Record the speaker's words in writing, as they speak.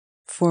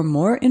For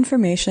more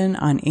information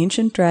on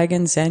Ancient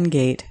Dragon Zen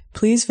Gate,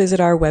 please visit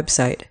our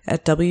website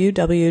at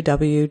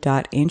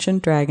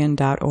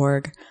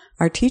www.ancientdragon.org.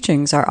 Our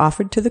teachings are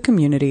offered to the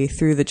community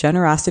through the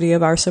generosity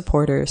of our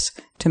supporters.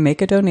 To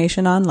make a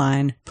donation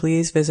online,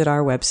 please visit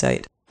our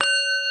website.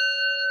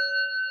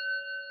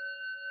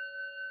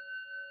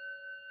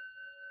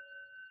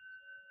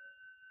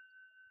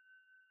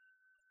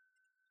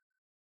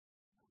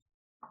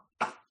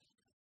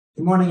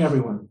 Good morning,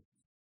 everyone.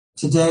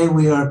 Today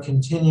we are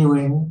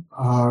continuing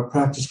our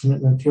practice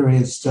commitment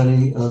period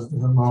study of the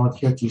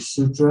Vimalakirti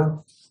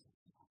Sutra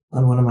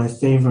on one of my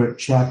favorite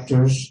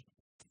chapters,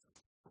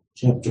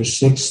 Chapter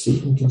 6,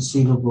 the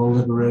Inconceivable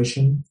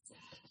Liberation.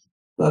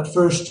 But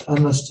first, I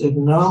would like to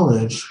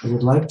acknowledge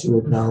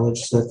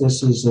that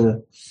this is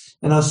an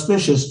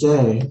auspicious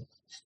day.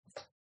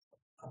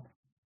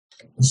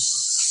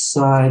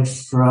 Aside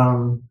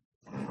from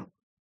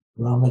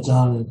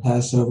Ramadan and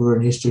Passover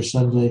and Easter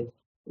Sunday,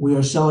 we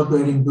are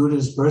celebrating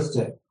Buddha's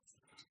birthday.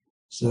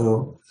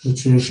 So the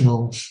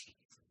traditional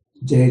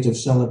date of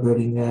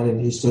celebrating that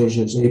in East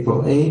Asia is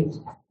April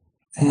 8th.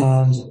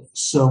 And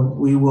so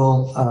we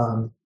will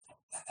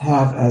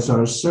have as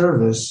our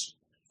service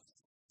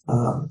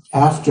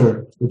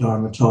after the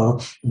Dharma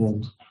talk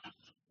and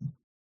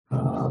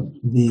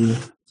the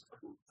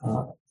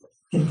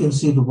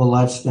inconceivable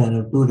lifespan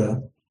of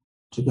Buddha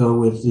to go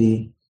with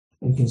the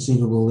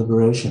inconceivable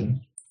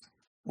liberation.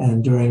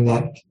 And during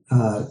that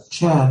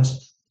chant,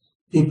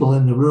 people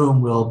in the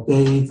room will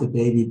bathe the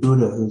baby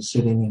Buddha who's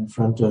sitting in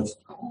front of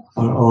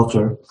our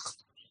altar.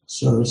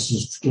 So this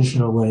is a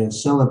traditional way of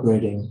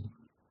celebrating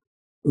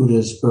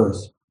Buddha's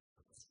birth.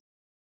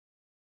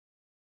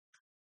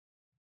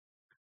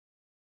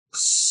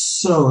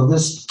 So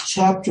this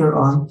chapter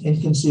on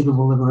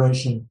inconceivable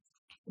liberation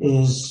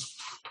is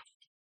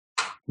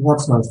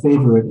perhaps my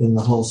favorite in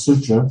the whole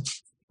sutra,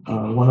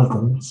 one of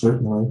them,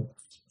 certainly.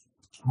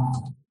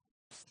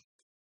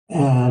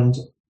 And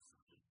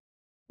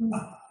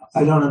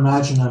I don't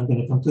imagine I'm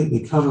going to completely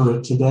cover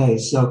it today.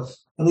 So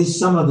at least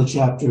some of the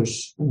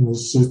chapters in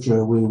this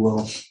sutra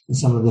and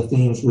some of the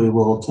themes we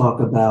will talk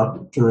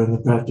about during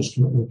the practice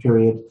commitment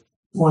period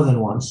more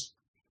than once.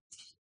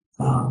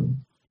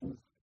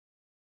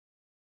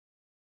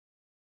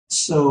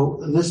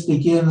 So this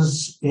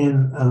begins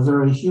in a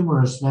very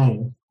humorous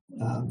vein,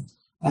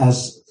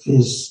 as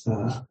is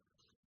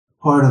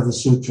part of the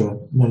sutra,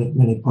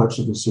 many parts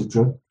of the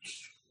sutra.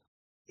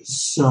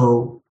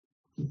 So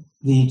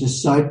the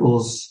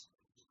disciples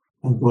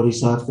and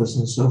bodhisattvas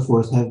and so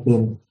forth have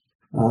been,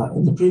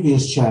 in the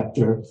previous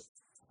chapter,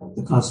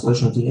 the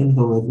consolation of the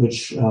invalid,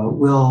 which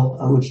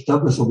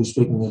Douglas will be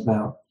speaking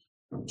about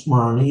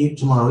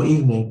tomorrow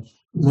evening.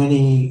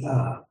 Many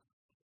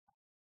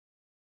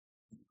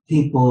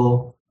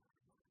people,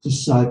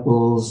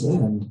 disciples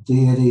and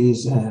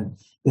deities and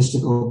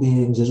mystical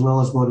beings, as well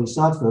as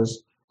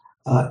bodhisattvas,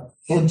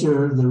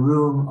 enter the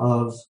room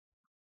of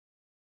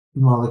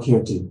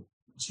Vimalakirti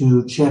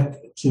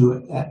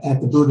at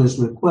the Buddha's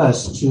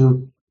request,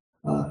 to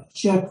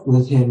check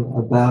with him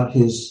about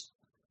his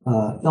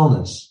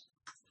illness.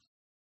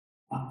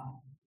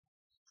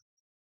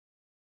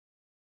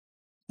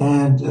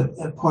 And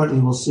partly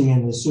we'll see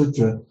in the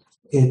sutra,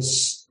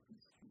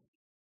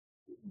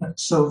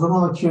 so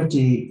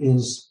Vimalakirti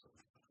is,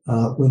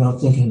 we don't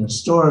think an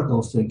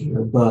historical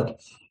figure,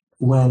 but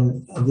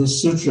when this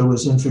sutra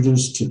was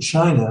introduced to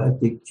China,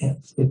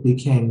 it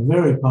became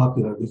very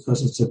popular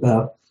because it's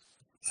about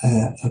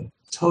a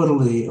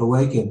totally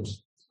awakened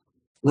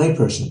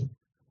layperson,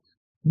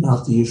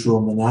 not the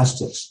usual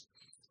monastics.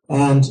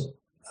 And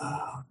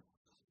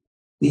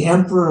the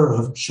emperor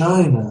of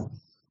China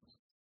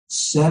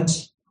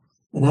sent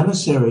an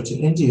emissary to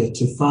India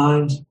to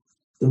find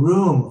the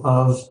room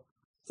of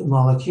the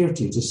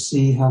Vimalakirti to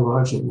see how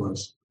large it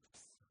was.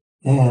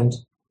 And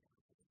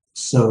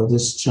so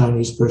this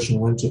Chinese person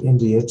went to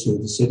India, to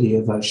the city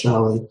of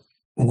Vaishali,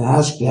 and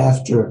asked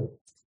after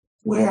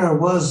where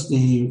was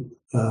the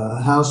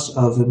house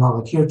of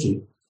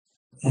Vimalakirti.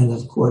 And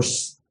of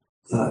course,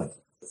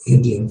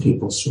 Indian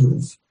people sort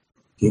of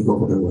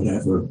giggled or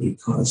whatever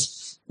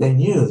because they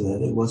knew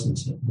that it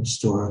wasn't a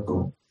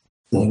historical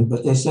thing.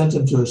 But they sent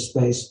him to a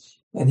space,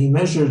 and he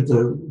measured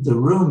the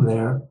room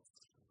there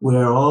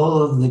where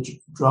all of the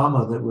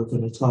drama that we're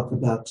going to talk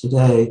about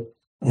today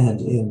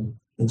and in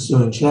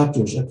ensuing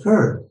chapters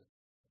occurred.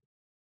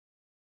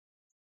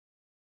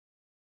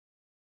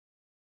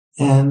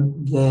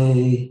 And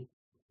they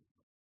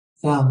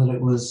found that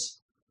it was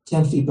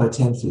 10 feet by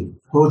 10 feet,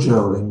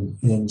 Hojo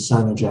in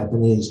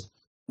Sino-Japanese.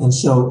 And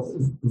so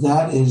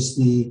that is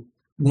the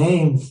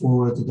name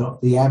for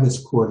the abbot's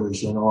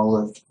quarters in all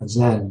of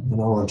Zen,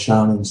 in all of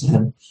Shaolin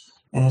Zen.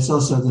 And it's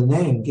also the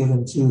name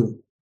given to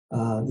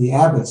the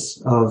abbots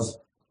of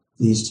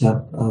these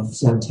of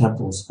Zen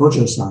temples,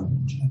 Hojo-san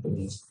in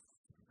Japanese.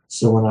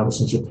 So when I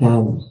was in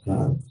Japan,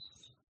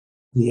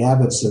 the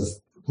abbots of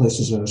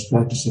places I was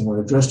practicing were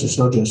addressed as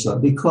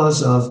Hojo-san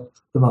because of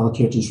the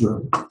Vimalakirti's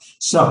room.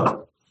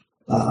 So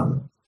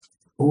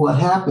what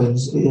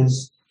happens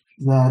is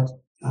that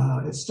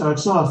it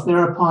starts off,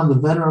 thereupon the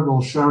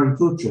Venerable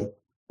Shariputra,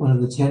 one of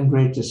the 10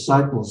 great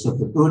disciples of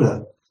the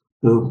Buddha,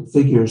 who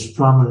figures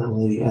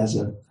prominently as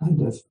a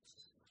kind of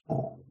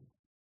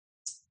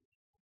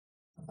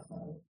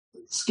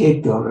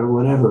scapegoat or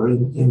whatever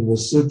in the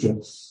sutra,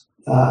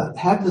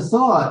 had the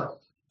thought,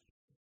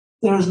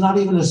 there's not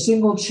even a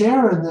single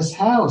chair in this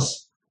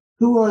house.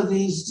 Who are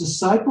these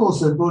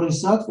disciples and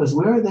bodhisattvas?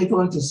 Where are they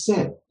going to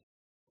sit?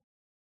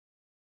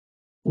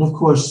 And of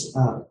course,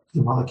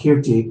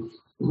 Vimalakirti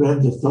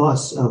read the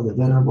thoughts of the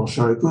Venerable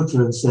Shariputra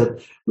and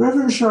said,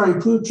 Reverend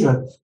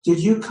Shariputra, did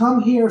you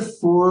come here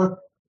for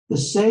the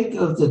sake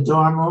of the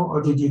Dharma,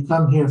 or did you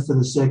come here for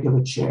the sake of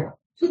a chair?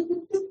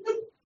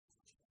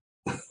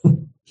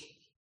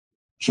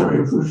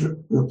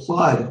 Shariputra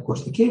replied, of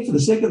course, I came for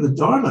the sake of the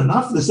Dharma,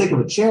 not for the sake of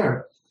a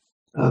chair.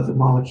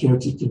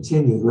 Vimalakirti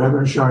continued,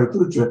 Reverend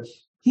Shariputra,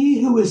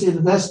 he who is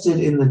invested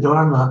in the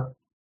Dharma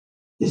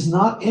is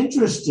not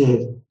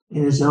interested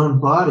in his own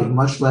body,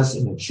 much less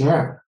in a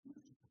chair.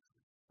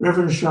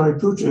 Reverend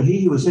Shariputra,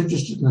 he who is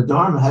interested in the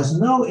Dharma has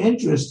no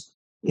interest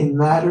in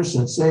matter,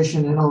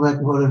 sensation,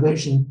 intellect,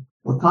 motivation,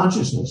 or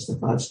consciousness, the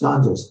 5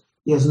 skandhas.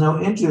 He has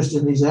no interest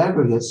in these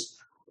aggregates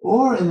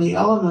or in the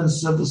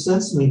elements of the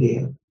sense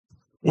medium.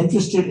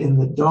 Interested in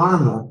the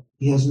Dharma,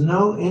 he has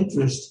no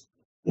interest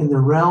in the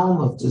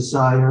realm of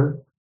desire,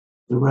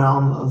 the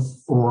realm of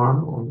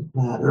form or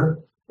matter,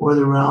 or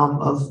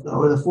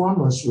the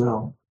formless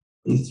realm.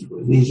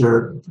 These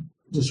are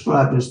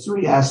described as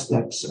 3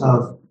 aspects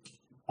of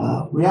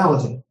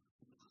reality.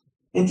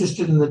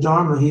 Interested in the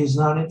Dharma, he is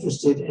not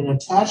interested in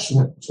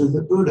attachment to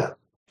the Buddha,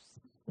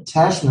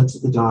 attachment to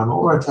the Dharma,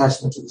 or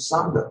attachment to the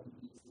Sangha.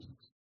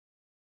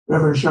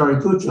 Reverend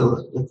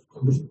Shariputra,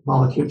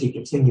 Vimalakirti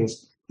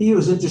continues, he who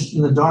is interested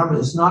in the Dharma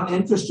is not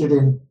interested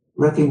in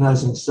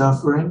recognizing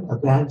suffering,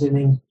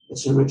 abandoning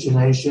its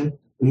origination,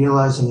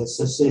 realizing its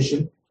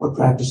cessation, or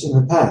practicing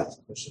the path,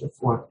 which are the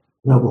 4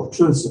 noble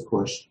truths, of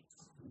course.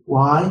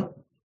 Why?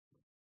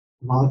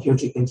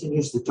 Vimalakirti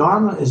continues, the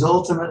Dharma is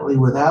ultimately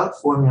without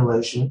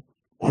formulation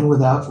and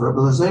without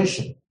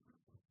verbalization.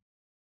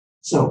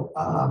 So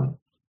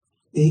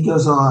he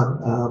goes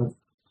on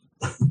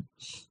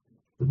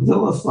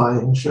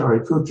vilifying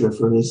Shariputra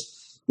for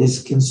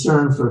his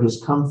concern for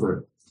his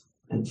comfort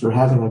and for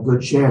having a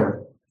good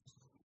chair.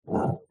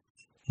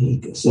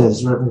 He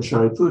says, Reverend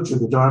Shariputra,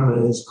 the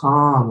Dharma is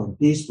calm and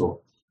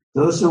peaceful.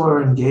 Those who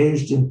are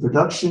engaged in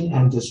production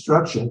and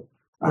destruction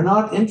are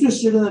not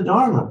interested in the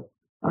Dharma,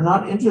 are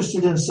not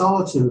interested in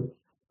solitude,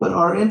 but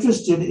are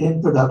interested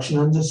in production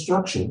and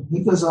destruction.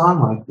 He goes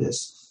on like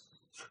this.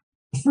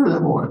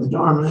 Furthermore, the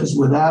Dharma is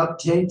without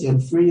taint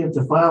and free of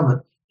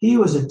defilement. He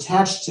who is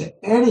attached to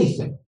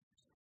anything,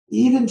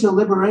 even to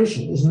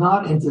liberation, is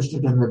not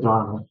interested in the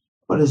Dharma,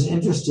 but is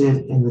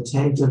interested in the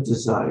taint of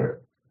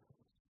desire.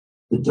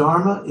 The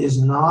Dharma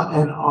is not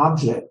an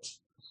object.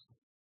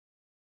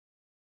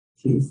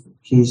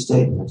 Key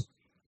statement.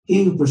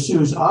 He who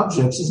pursues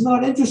objects is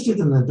not interested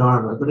in the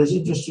Dharma, but is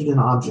interested in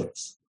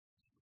objects.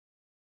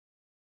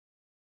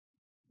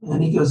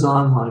 And he goes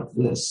on like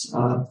this.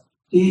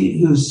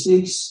 He who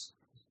seeks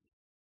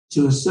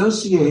to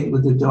associate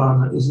with the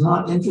Dharma is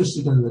not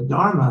interested in the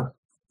Dharma,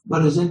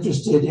 but is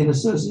interested in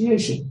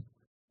association.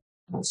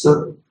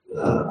 So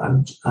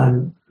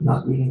I'm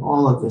not reading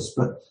all of this,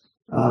 but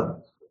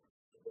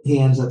he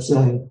ends up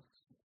saying,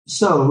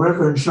 so,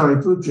 Reverend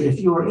Shariputra, if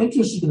you are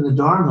interested in the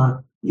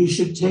Dharma, you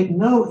should take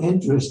no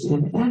interest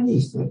in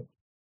anything.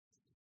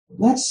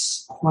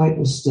 That's quite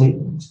a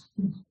statement.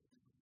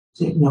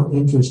 Take no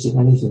interest in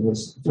anything.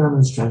 This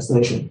Thurman's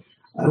translation.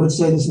 I would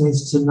say this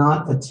means to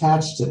not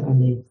attach to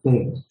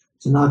anything,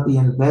 to not be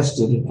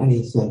invested in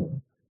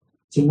anything,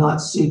 to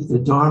not seek the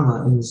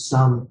Dharma in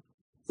some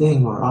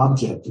thing or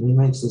object. And he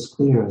makes this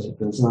clear as it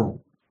goes on.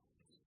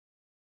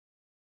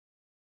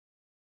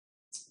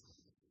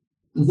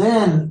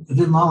 Then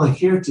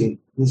Vimalakirti,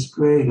 this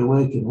great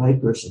awakened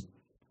layperson,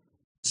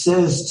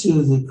 says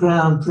to the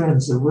crown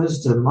prince of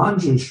wisdom,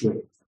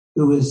 Manjushri,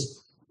 who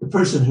is the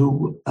person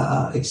who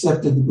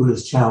accepted the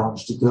Buddha's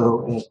challenge to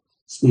go and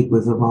speak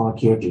with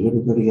Vimalakirti.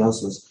 Everybody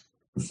else was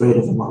afraid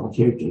of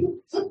Vimalakirti.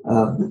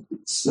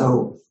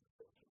 So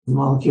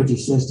Vimalakirti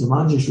says to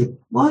Manjushri,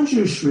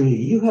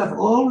 Manjushri, you have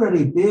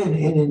already been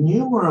in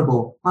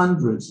innumerable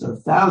hundreds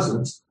of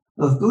thousands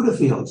of Buddha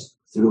fields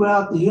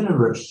throughout the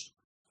universe.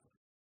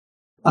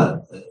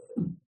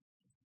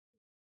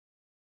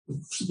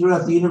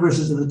 Throughout the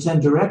universes of the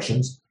 10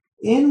 directions,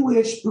 in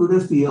which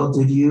Buddha field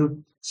did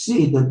you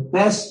see the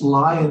best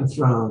lion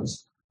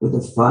thrones with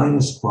the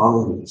finest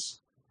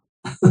qualities?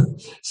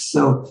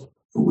 So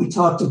we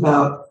talked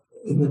about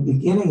in the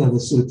beginning of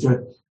the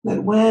sutra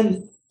that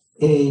when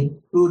a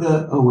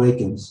Buddha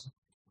awakens,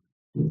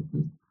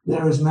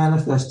 there is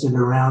manifested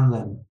around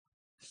them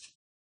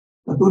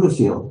a Buddha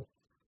field.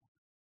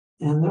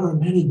 And there are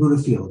many Buddha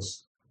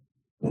fields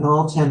in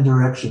all 10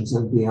 directions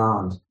and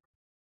beyond.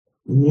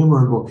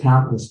 Innumerable,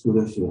 countless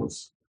Buddha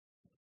fields.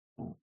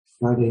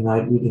 Friday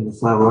night, reading the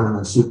Flower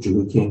Ornament Sutra,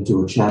 we came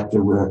to a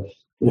chapter where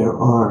there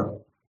are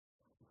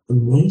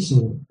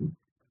amazing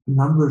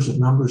numbers.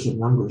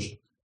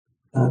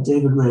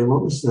 David Ray,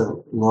 what was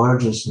the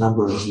largest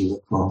number as you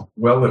recall?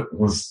 Well, it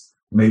was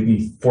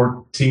maybe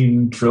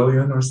 14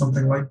 trillion or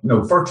something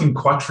 14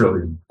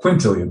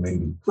 quintillion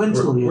maybe.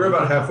 Quintillion. We're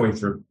about halfway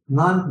through.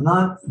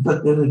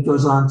 But then it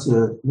goes on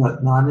to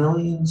what,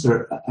 nonillions,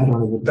 or I don't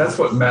even know. That's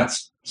what Matt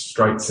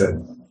Strike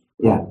said.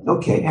 Yeah,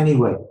 okay,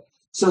 anyway.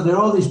 So there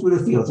are all these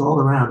Buddha fields all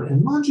around.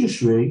 And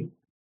Manjushri,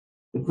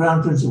 the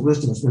Crown Prince of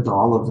Wisdom, has been to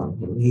all of them.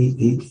 I mean,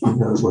 he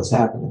knows what's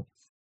happening.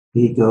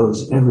 He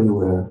goes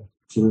everywhere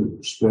to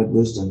spread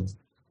wisdom.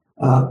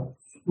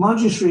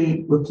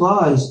 Manjushri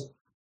replies,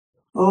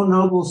 "O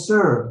noble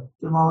sir,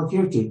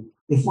 Vimalakirti,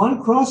 if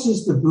one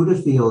crosses the Buddha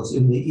fields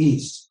in the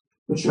east,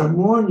 which are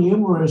more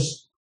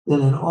numerous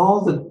than in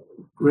all the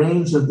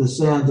grains of the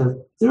sand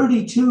of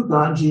 32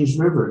 Ganges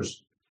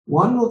rivers,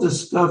 one will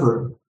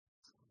discover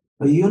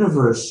a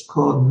universe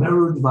called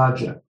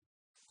Merudvaja,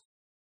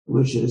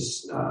 which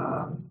is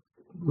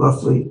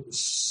roughly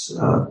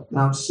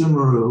Mount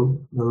Sumeru,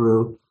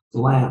 Meru, the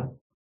lamp.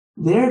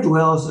 There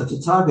dwells a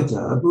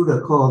Tathagata, a Buddha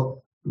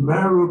called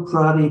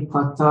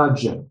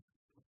Merupradipataja,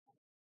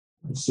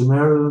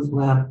 Sumeru's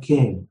lamp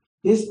king.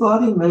 His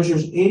body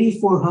measures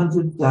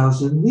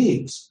 8,400,000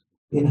 leagues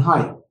in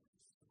height,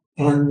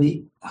 and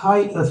the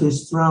height of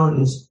his throne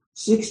is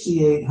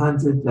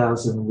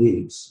 6,800,000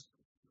 leagues.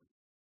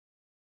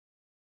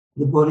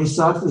 The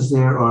bodhisattvas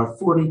there are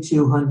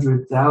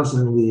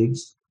 4,200,000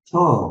 leagues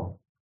tall,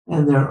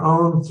 and their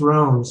own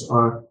thrones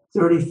are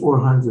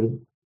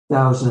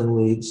 3,400,000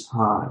 leagues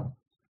high.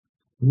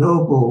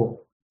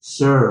 Noble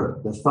sir,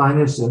 the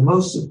finest and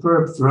most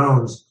superb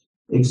thrones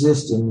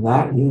exist in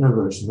that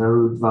universe,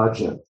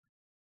 Merudvaja,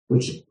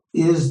 which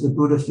is the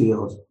Buddha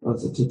field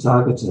of the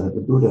Tathagata,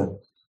 the Buddha,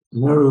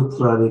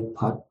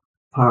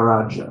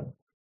 Merupradiparaja.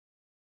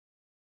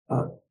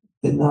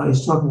 And now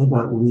he's talking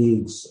about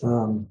leagues.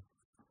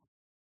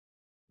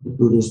 The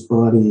Buddha's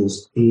body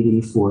is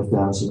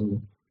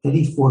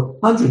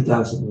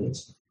 8,400,000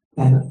 leagues.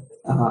 And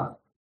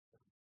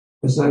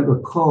as I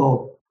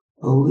recall,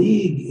 a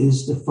league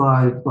is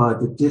defined by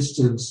the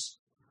distance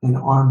an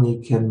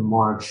army can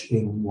march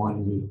in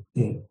one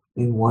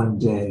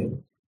day.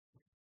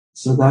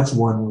 So that's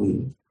one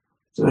league.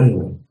 So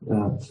anyway,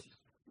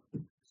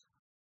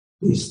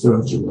 these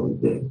thrones are really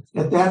big.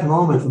 At that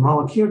moment,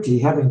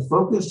 Vimalakirti, having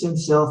focused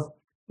himself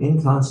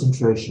in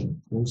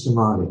concentration, in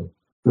samadhi,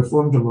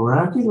 performed a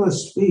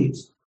miraculous feat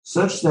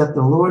such that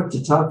the Lord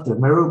Tathagata,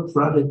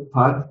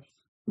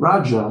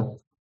 Merupradiparaja,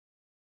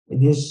 in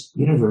his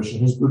universe, in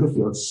his Buddha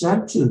field,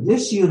 sent to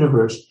this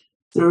universe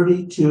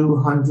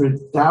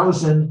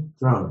 3,200,000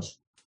 thrones.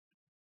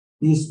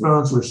 These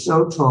thrones were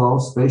so tall,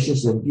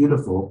 spacious, and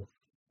beautiful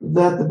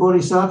that the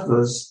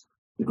bodhisattvas,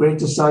 the great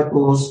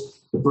disciples,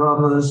 the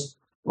Brahmas,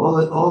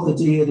 all the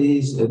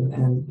deities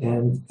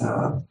and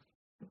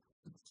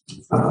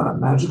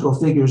magical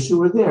figures who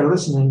were there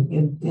listening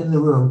in the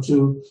room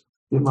to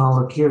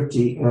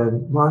Vimalakirti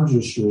and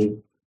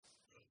Manjushri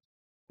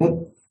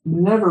had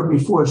never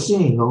before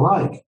seen the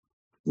like.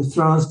 The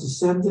thrones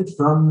descended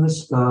from the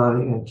sky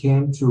and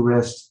came to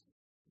rest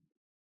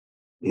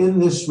in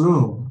this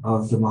room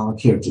of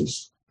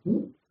Vimalakirti's.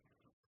 The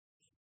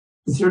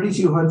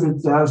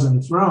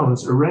 3,200,000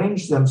 thrones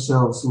arranged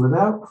themselves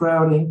without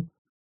crowding,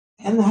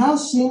 and the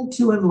house seemed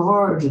to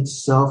enlarge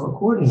itself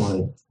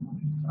accordingly.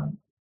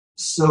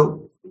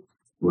 So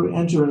we're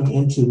entering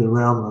into the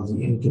realm of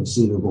the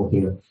inconceivable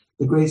here.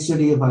 The great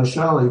city of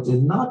Vaishali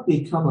did not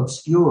become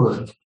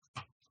obscured,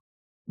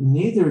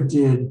 neither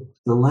did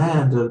the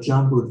land of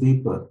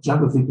Jambudvipa.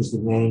 Jambudvipa is the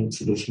name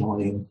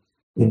traditionally in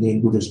Indian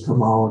Buddhist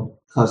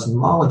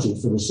cosmology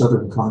for the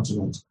southern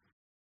continent.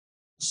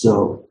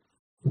 So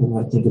we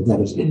might think of that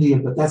as India,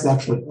 but that's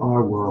actually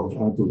our world,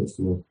 our Buddha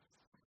field.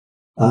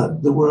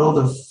 The world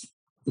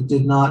it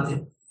did not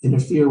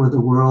interfere with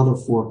the world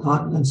of four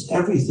continents.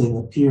 Everything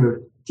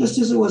appeared just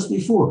as it was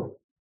before.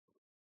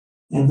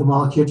 And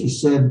Vimalakirti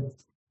said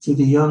to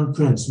the young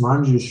prince,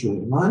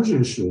 Manjushri,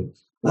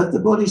 let the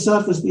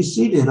bodhisattvas be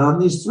seated on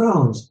these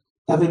thrones,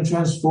 having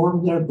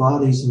transformed their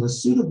bodies to a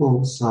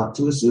suitable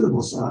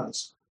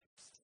size.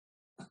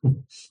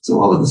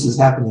 So all of this is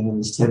happening in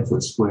this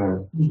 10-foot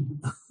square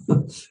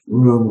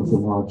room of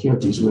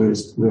Vimalakirti's,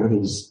 where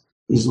he's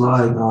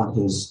lying on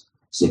his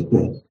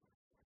sickbed.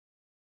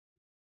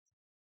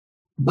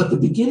 But the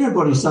beginner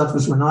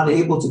bodhisattvas were not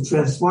able to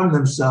transform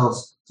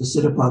themselves to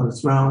sit upon the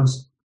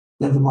thrones.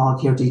 Then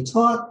Vimalakirti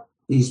taught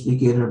these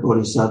beginner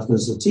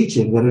bodhisattvas a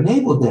teaching that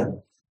enabled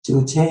them to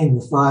attain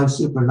the 5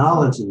 super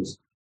knowledges.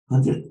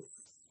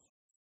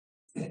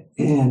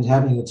 And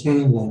having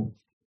attained them,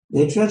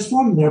 they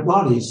transformed their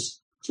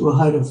bodies to a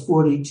height of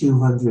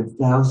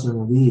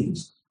 4,200,000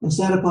 leagues and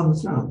sat upon the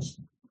thrones.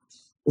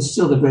 But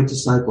still, the great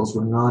disciples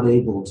were not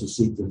able to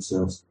seat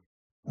themselves.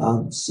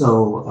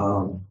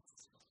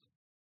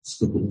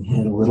 Skipping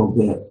ahead a little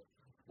bit,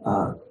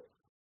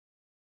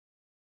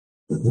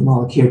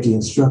 Vimalakirti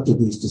instructed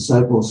these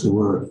disciples who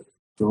were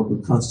filled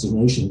with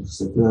consternation because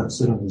they could not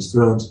sit on these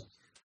thrones,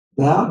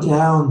 bow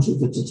down to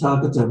the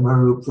Tathagata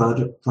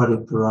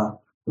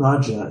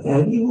Merupradiparaja,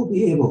 and you will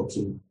be able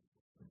to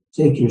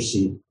take your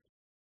seat.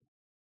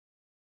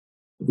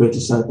 The great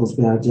disciples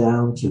bow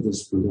down to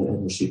this Buddha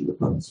and are seated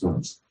upon the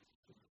thrones.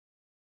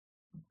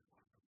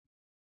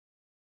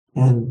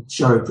 And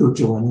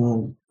Shariputra went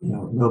on,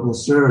 noble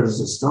sir, it is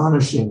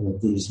astonishing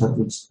that these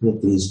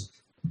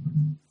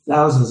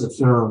thousands of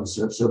thrones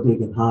are so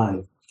big and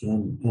high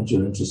can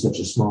enter into such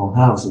a small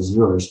house as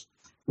yours.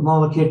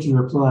 Vimalakirti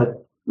replied,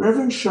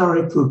 Reverend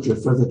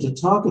Shariputra, for the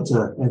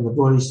Tathagata and the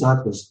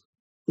Bodhisattvas,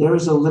 there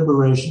is a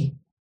liberation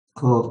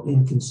called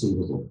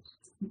inconceivable.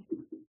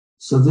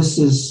 So this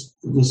is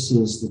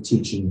the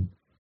teaching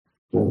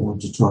that I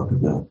want to talk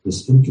about,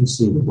 this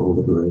inconceivable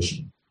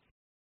liberation.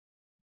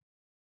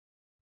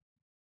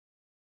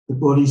 The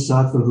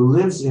Bodhisattva who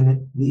lives in it,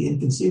 the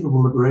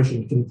inconceivable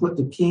liberation, can put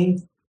the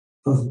king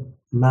of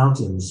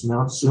mountains,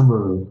 Mount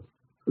Sumeru,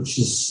 which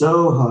is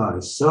so high,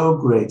 so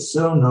great,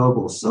 so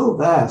noble, so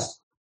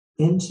vast,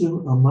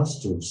 into a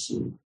mustard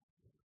seed.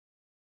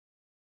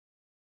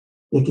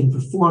 They can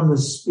perform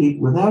this feat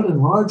without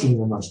enlarging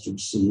the mustard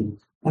seed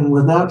and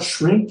without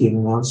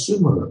shrinking Mount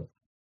Sumeru.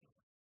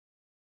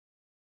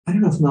 I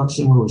don't know if Mount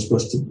Sumeru was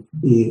supposed to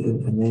be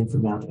a name for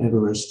Mount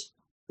Everest.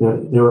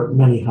 There are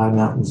many high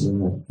mountains in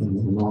the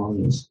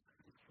Himalayas.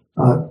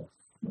 The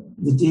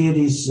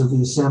deities of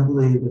the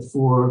assembly, the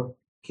four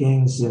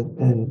kings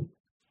and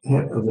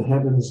of the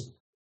heavens,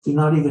 do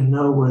not even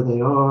know where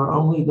they are.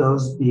 Only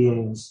those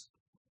beings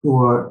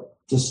who are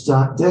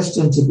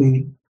destined to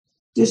be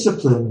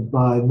disciplined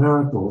by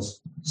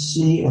miracles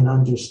see and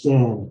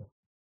understand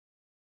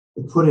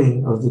the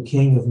putting of the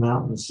king of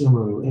Mountain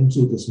Sumeru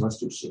into this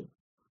mustard seed.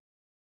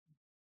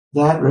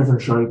 That,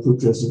 Reverend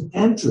Shariputra, is an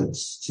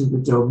entrance to the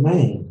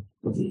domain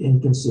of the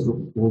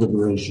inconceivable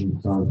liberation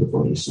of the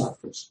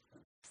Bodhisattvas.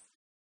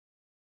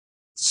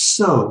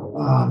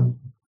 So,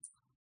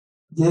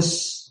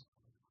 this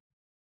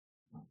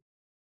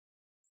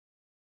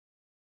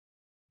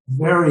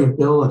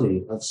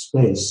variability of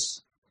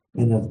space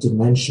and of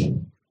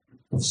dimension,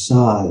 of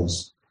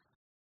size,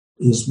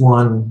 is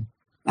one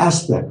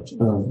aspect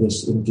of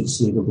this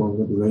inconceivable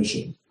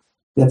liberation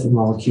that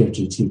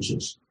Vimalakirti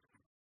teaches.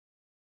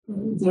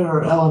 There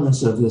are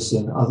elements of this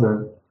in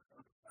other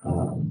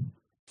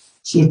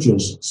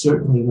sutras,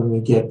 certainly when we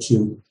get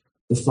to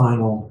the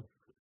final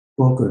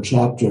book or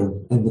chapter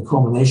and the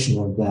culmination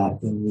of that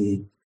in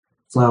the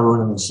Flower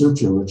Ornament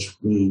Sutra, which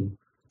we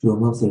do a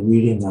monthly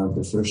reading of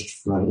the first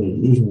Friday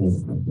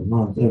evening of the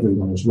month.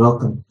 Everyone is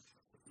welcome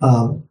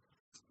on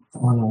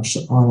our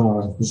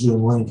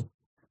Zoom link.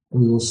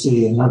 We will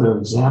see another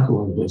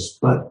example of this,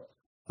 but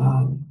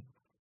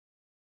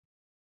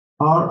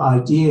our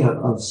idea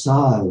of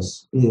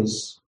size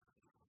is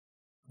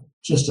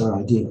just our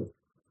idea.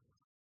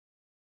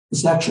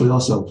 This actually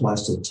also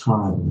applies to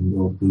time,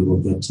 and we will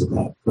get to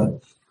that.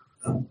 But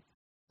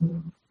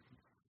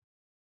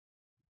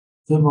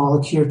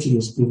Vimalakirti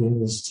is giving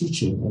this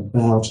teaching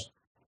about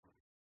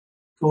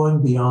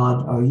going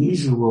beyond our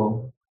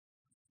usual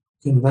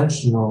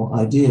conventional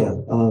idea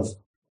of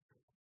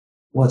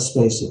what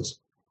space is.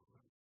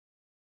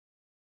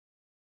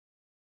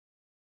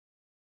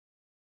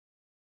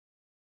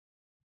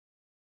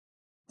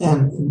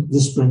 And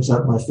this brings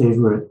up my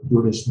favorite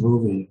Buddhist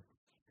movie.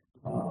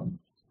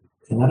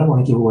 And I don't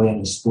want to give away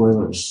any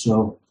spoilers.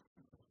 So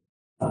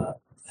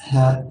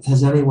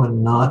has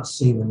anyone not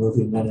seen the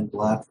movie Men in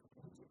Black?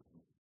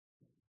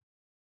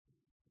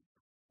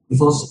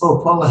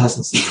 Paula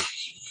hasn't seen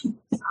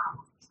it.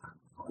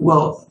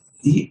 Well,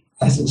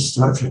 as a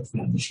Star Trek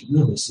fan, you should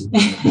really see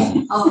Men in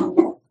Black.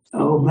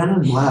 Men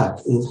in Black.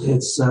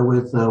 It's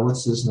with,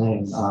 what's his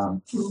name?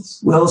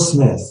 Will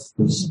Smith,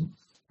 who's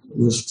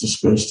was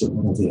disgraced at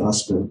one of the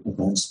Oscar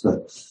events,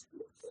 but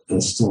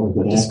is still a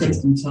good actor.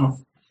 Disgraced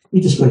himself.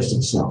 He disgraced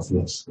himself,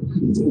 yes.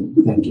 He did.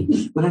 Thank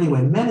you. But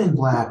anyway, Men in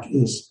Black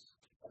is,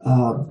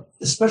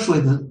 especially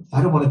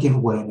I don't want to give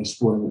away any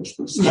spoilers,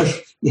 but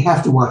especially, you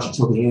have to watch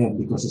until the end,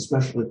 because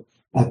especially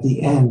at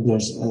the end,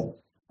 there's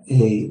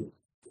a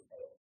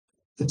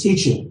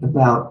teaching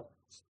about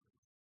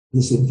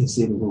this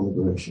inconceivable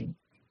liberation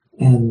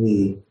and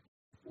the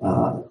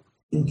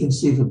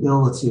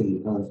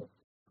inconceivability of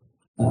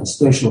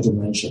spatial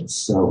dimensions.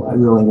 So I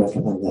really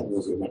recommend that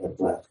movie, Men in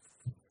Black.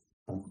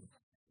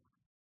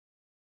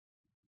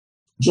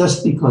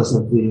 Just because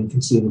of the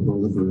inconceivable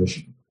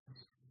liberation.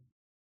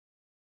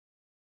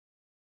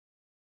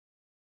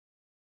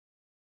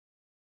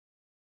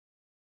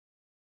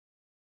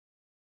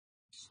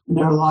 And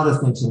there are a lot of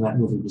things in that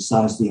movie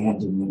besides the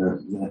ending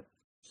that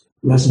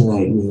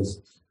resonate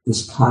with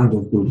this kind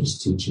of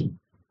Buddhist teaching.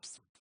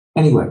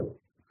 Anyway,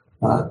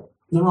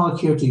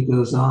 Vimalakirti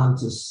goes on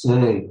to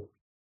say,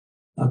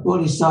 a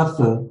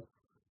bodhisattva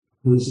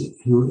who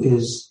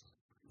is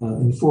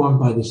informed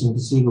by this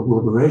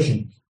inconceivable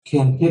liberation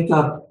can pick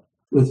up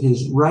with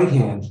his right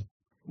hand.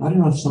 I don't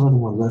know if some of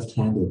them are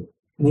left-handed.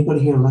 Anybody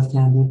here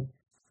left-handed?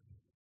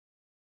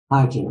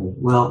 Hi, Jerry.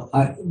 Well,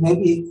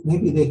 maybe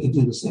they could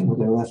do the same with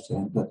their left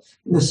hand, but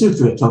in the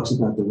sutra it talks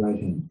about the right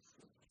hand.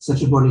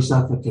 Such a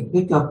bodhisattva can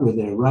pick up with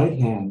their right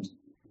hand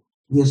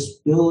this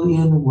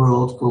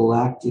billion-world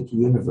galactic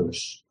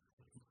universe.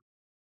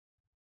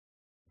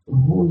 The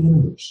whole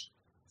universe.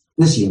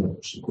 This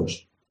universe, of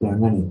course. there are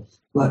many,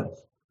 but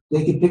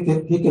they could pick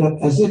it up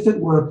as if it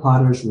were a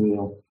potter's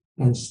wheel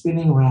and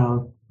spinning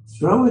around,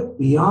 throw it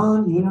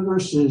beyond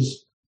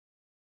universes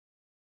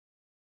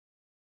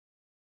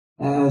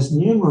as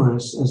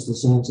numerous as the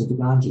sands of the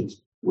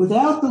Ganges,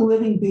 without the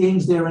living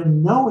beings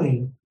therein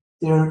knowing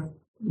their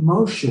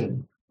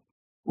motion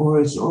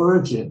or its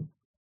origin,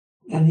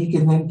 and he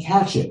can then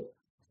catch it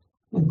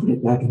and put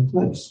it back in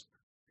place.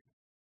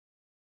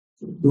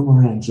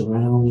 Boomerangs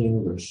around the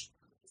universe,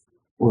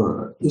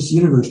 or this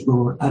universe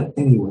boomerang.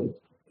 Anyway,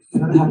 I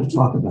don't know how to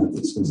talk about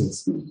this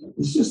because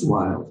it's just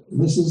wild.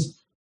 This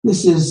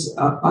is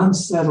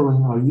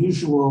unsettling our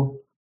usual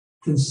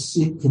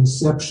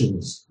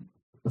conceptions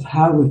of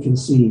how we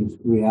conceive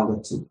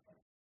reality.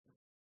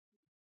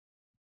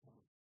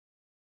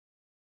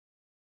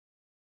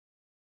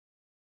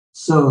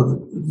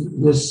 So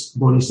this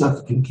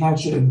bodhisattva can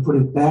catch it and put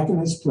it back in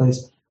its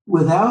place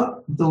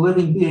without the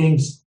living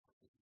beings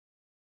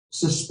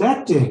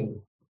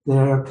suspecting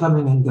they're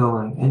coming and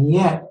going, and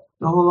yet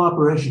the whole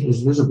operation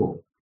is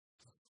visible.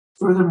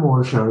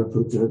 Furthermore,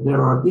 Shariputra,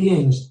 there are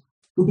beings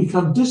who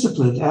become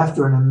disciplined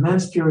after an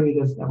immense period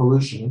of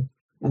evolution,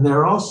 and there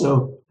are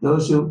also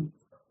those who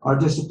are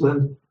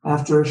disciplined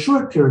after a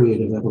short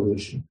period of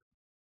evolution.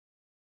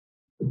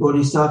 The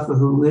bodhisattva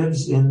who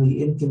lives in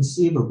the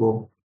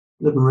inconceivable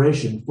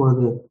liberation for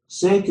the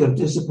sake of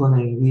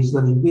disciplining these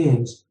living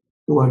beings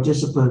who are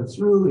disciplined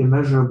through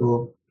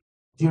immeasurable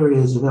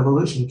periods of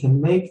evolution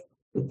can make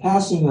the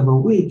passing of a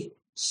week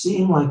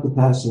seem like the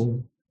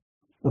passing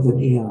of an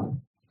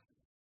eon.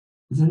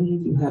 Has any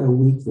of you had a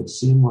week that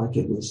seemed like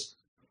it was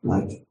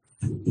like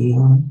an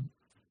eon?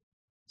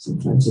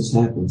 Sometimes this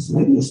happens,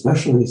 maybe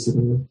especially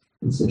sitting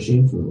in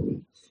sesshin for a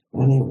week.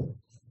 Anyway,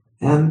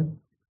 and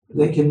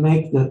they can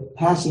make the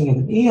passing of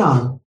an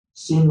eon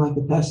seem like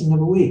the passing of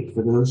a week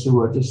for those who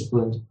are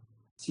disciplined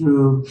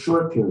through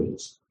short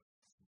periods.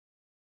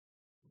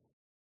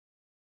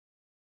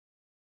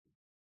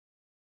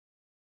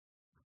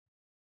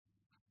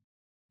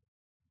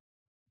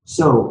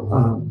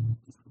 So,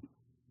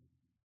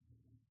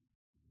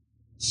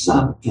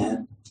 some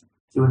can,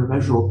 through an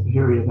immeasurable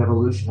period of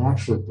evolution,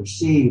 actually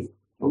perceive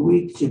a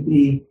week to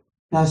be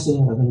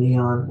passing of an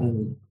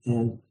eon,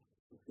 and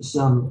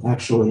some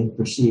actually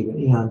perceive an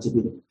eon to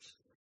be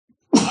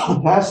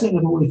the passing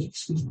of a week.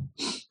 Excuse me.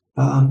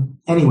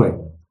 Anyway,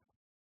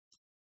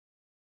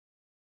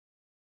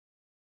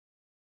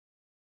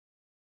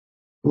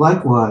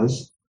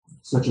 likewise,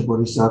 such a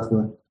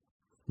bodhisattva,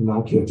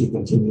 Vimalkirti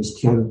continues,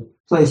 can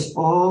place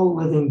all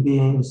living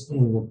beings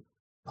in the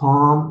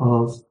palm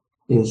of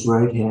his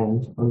right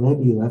hand, or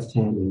maybe left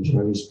hand in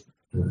Jerry's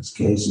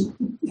case,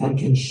 and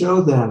can show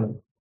them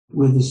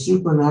with the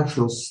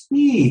supernatural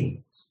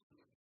speed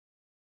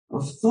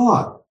of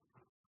thought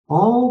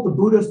all the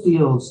Buddha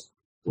fields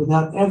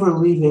without ever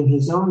leaving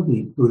his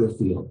own Buddha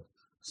field.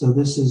 So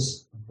this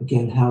is,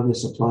 again, how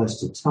this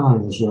applies to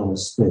time as well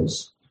as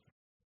space.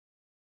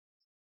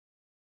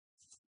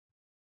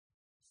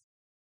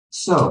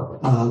 So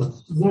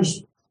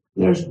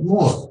there's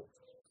more.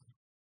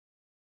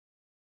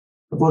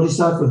 A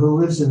bodhisattva who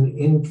lives in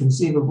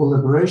inconceivable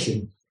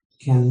liberation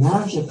can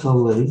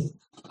magically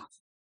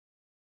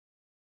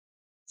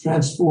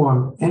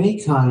transform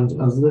any kind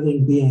of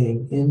living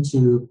being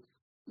into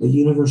a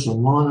universal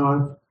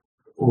monarch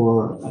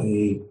or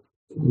a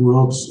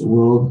world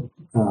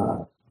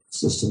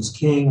system's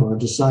king or a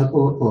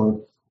disciple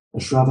or a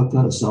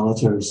Shravaka, a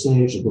solitary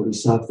sage, a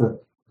bodhisattva,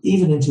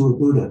 even into a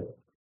Buddha.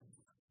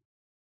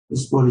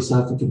 This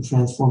bodhisattva can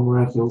transform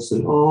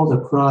miraculously all the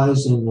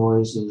cries and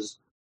noises,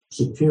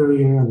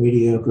 superior,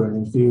 mediocre,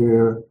 and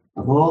inferior,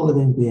 of all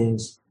living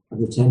beings of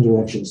the 10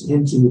 directions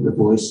into the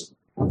voice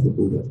of the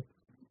Buddha.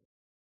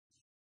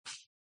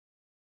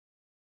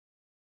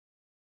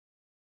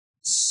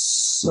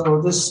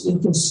 So this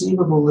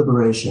inconceivable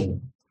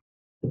liberation,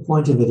 the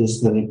point of it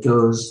is that it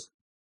goes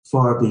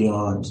far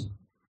beyond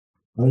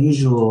our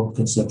usual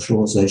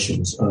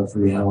conceptualizations of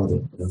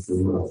reality, of the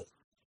world.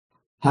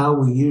 How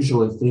we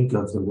usually think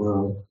of the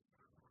world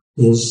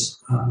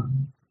is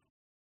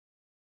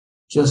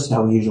just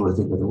how we usually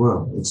think of the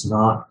world. It's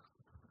not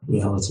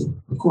reality,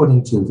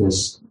 according to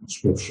this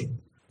scripture,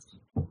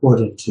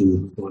 according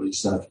to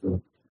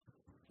Bodhisattva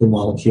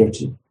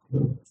Vimalakirti,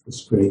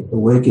 this great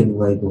awakened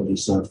lay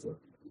Bodhisattva.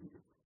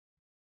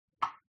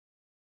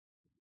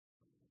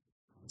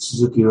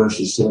 Suzuki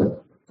Roshi said,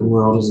 the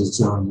world is its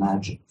own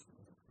magic.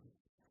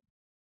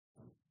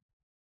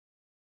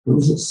 There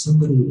was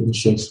somebody in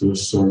Shakespeare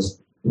says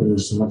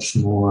there's much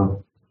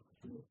more.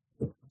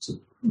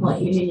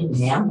 What, you didn't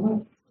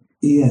Hamlet?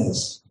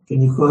 Yes.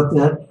 Can you quote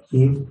that,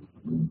 Eve?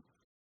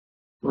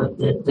 What,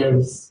 that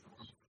there's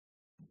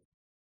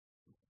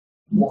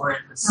more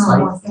in the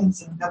More life.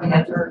 things are coming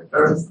after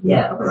Earth.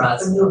 Yeah, for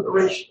us. The new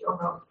liberation.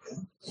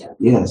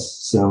 Yes.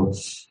 So,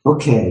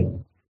 okay.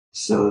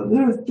 So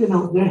there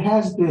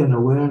has been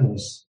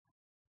awareness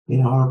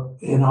in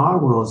our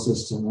world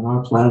system, in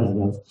our planet,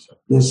 of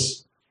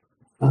this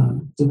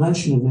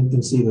dimension of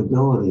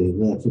inconceivability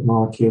that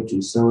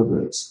Vimalakirti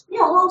celebrates.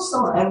 Yeah,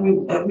 also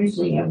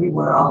everything,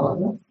 everywhere, all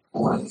of it.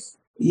 Once.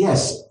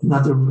 Yes,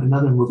 another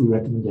movie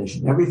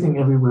recommendation. Everything,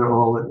 Everywhere,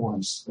 All at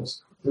Once.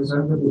 Because I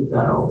really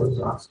got all those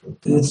Oscars.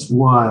 It's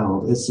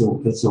wild. It's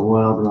a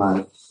wild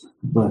ride.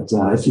 But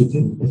if you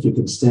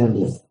can stand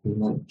it, you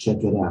might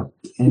check it out.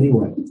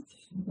 Anyway,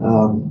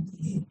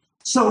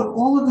 so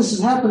all of this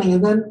is happening,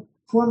 and then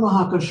poor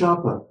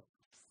Mahakashapa,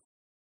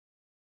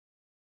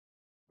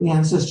 the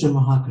ancestor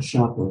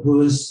Mahakashapa,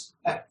 who is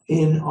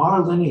in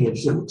our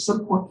lineage. At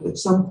some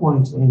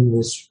point in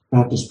this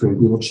practice period,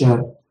 we will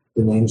chant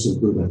the names of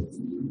Buddha,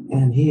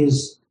 and he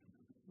is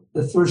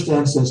the first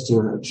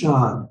ancestor of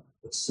Chan.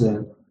 It's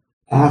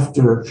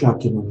after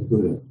Shakyamuni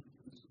Buddha,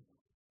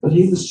 but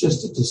he was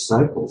just a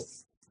disciple.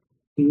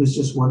 He was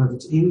just one of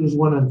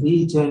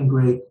the 10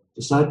 great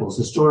disciples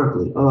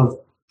historically of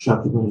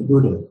Shakyamuni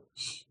Buddha.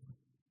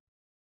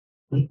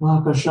 And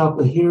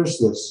Mahakashapa hears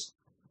this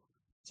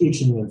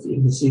teaching of the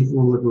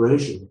inconceivable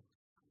liberation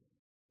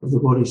of the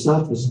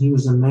Bodhisattvas, and he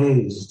was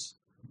amazed.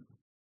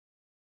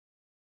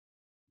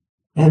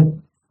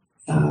 And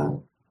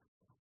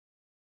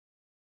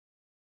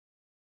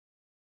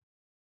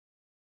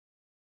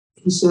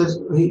he says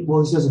a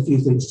few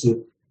things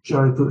to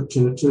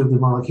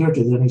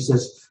Vimalakirti. Then he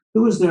says,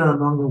 "Who is there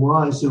among the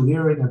wise who,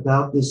 hearing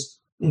about this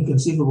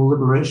inconceivable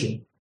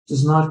liberation,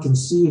 does not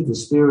conceive the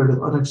spirit of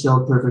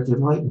unexcelled perfect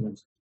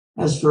enlightenment?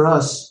 As for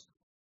us,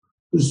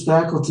 whose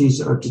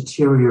faculties are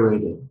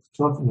deteriorated,"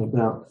 talking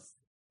about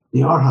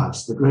the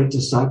arhats, the great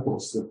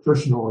disciples, the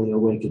personally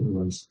awakened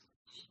ones,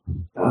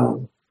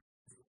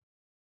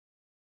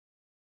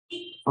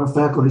 our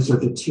faculties are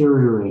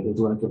deteriorated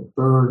like a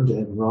burned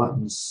and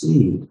rotten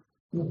seed.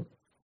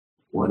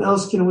 What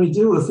else can we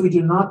do if we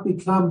do not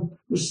become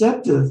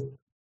receptive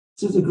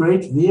to the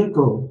great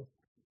vehicle?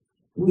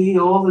 We,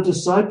 all the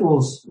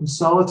disciples and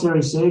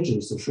solitary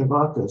sages, the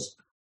Shravakas,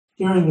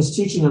 hearing this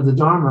teaching of the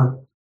Dharma,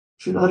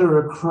 should utter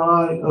a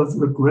cry of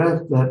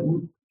regret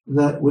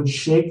that would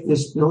shake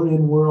this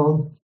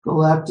billion-world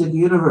galactic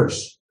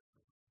universe.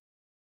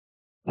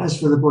 As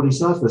for the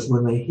Bodhisattvas,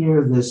 when they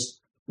hear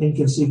this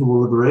inconceivable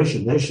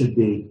liberation, they should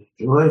be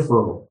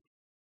joyful,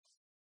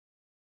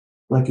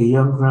 like a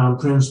young crown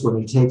prince when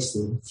he takes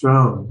the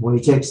throne, when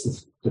he takes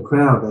the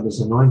crown that is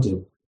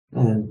anointed.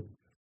 And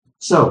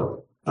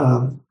so,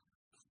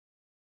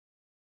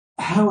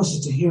 how is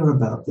it to hear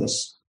about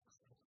this?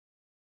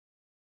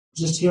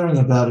 Just hearing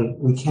about it,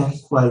 we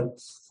can't quite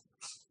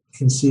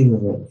conceive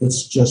of it.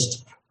 It's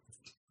just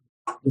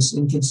this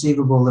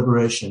inconceivable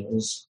liberation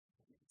is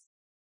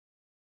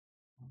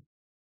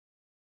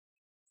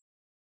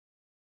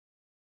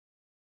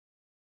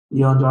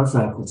beyond our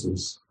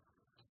faculties,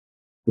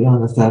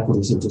 beyond the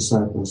faculties of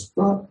disciples.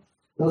 But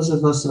those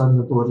of us on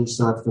the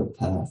Bodhisattva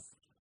path,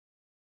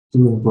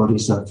 doing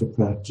Bodhisattva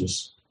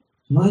practice,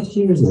 might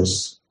hear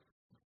this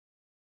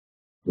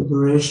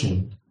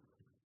liberation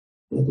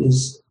that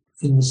is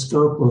in the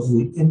scope of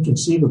the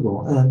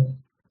inconceivable and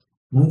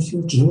might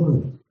feel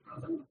joy.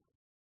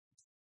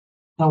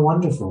 How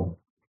wonderful.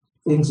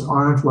 Things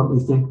aren't what we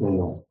think they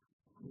are.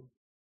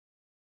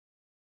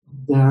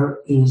 There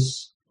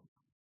is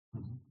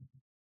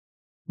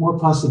more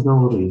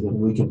possibility than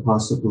we can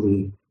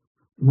possibly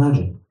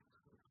imagine.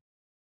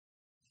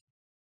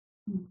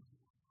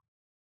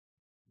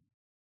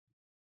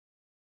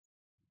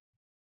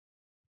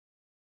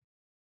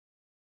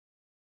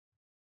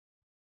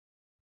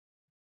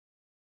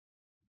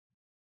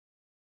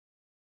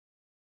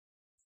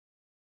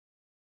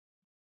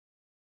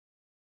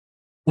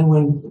 And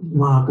when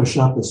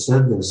Mahakashapa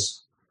said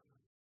this,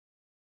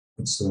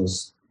 it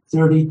says,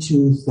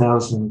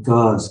 32,000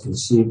 gods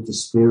conceived the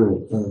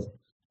spirit of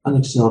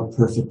unexcelled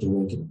perfect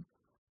awakening.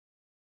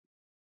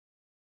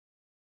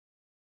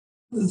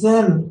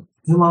 Then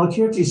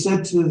Vimalakirti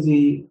said to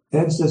the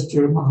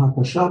ancestor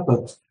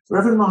Mahakashapa,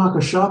 Reverend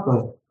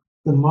Mahakashapa,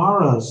 the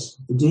Maras,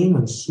 the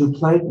demons who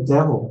played the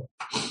devil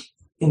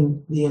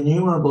in the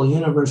innumerable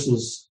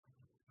universes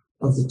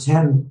of the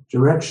 10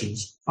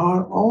 directions,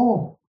 are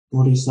all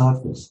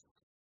Bodhisattvas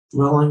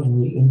dwelling in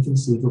the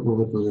inconceivable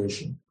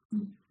liberation.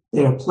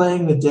 They are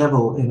playing the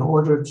devil in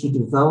order to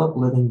develop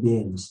living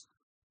beings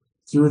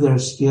through their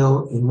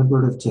skill in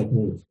liberative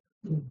technique.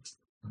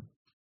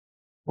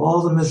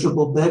 All the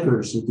miserable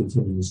beggars, he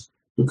continues,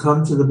 who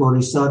come to the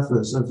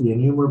Bodhisattvas of the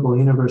innumerable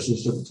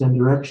universes of the 10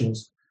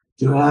 directions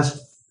to ask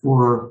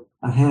for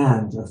a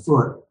hand, a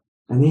foot,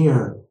 an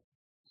ear,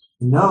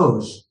 a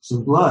nose,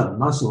 some blood,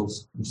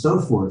 muscles, and so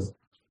forth.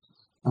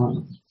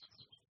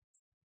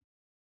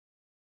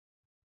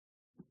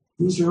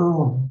 These are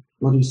all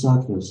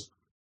Bodhisattvas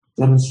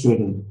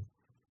demonstrating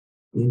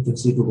the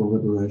inconceivable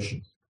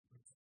liberation.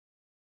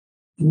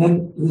 And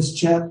then this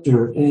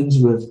chapter ends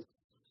with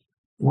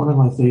one of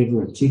my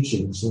favorite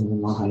teachings in the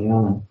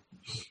Mahayana,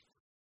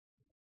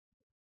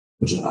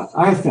 which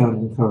I found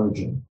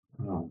encouraging.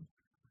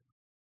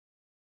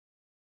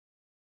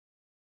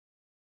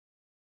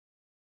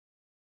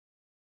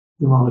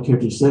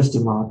 Vimalakirti says to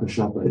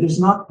Mahakashapa, it is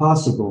not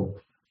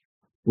possible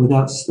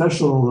without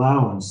special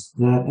allowance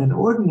that an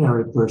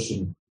ordinary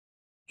person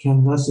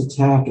can thus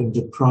attack and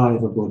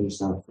deprive a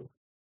bodhisattva.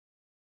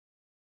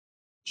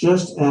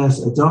 Just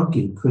as a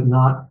donkey could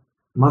not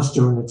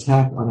muster an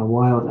attack on a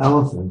wild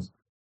elephant,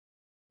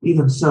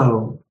 even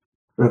so,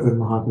 Reverend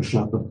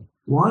Mahakashapa,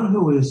 one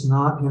who is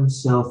not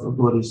himself a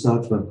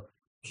bodhisattva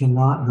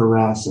cannot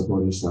harass a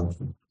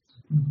bodhisattva.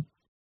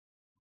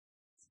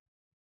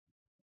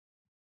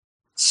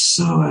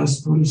 So,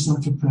 as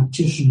bodhisattva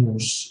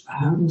practitioners,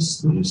 what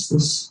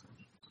does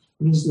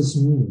this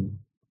mean?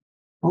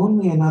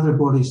 Only another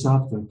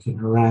bodhisattva can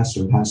harass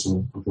or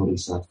hassle a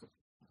bodhisattva.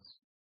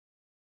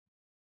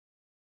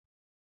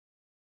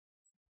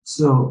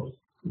 So,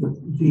 the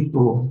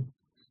people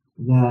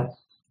that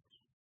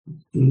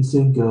you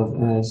think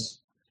of as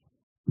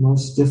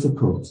most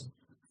difficult,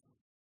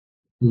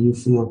 who you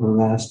feel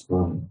harassed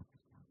by,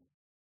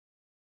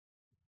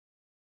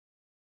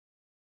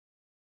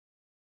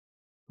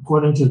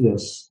 according to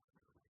this,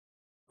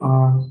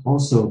 are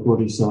also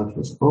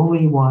bodhisattvas.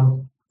 Only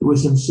one who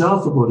is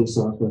himself a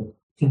bodhisattva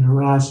can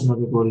harass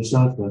another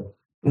bodhisattva,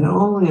 and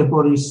only a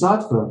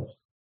bodhisattva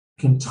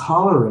can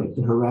tolerate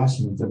the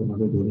harassment of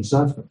another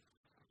bodhisattva.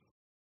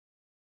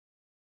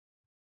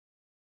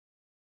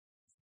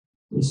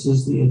 This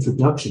is the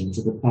introduction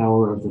to the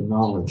power of the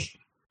knowledge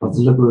of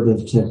the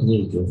liberative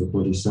technique of the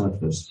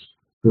bodhisattvas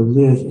who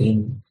live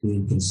in the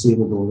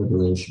inconceivable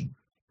liberation.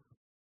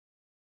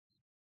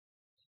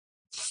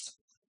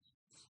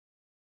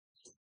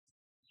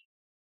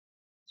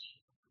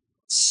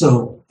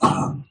 So,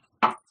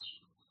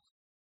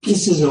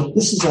 this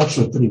is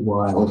actually a pretty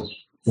wild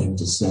thing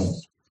to say.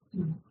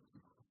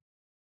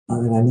 I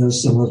mean, I know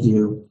some of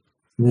you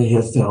may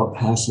have felt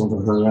hassled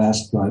or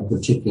harassed by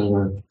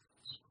particular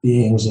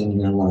beings in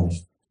your life.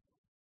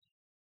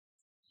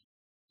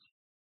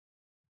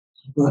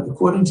 But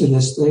according to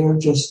this, they are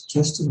just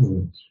testing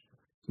you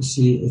to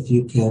see if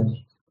you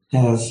can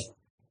have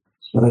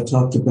what I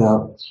talked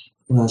about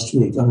last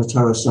week,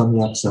 Anuttara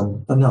Samyak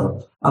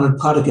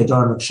Anupadika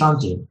Dharma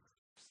Shanti,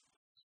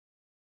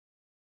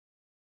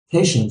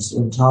 patience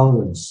and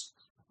tolerance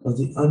of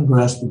the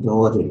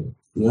ungraspability,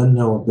 the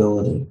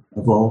unknowability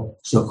of all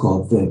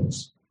so-called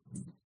things.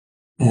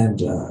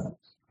 And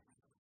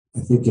I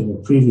think in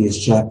the previous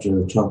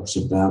chapter it talks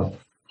about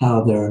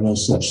how there are no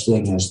such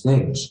thing as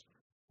things.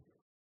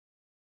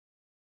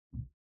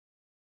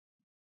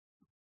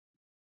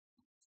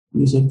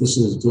 You think this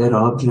is a dead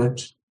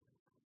object?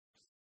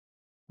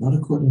 Not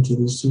according to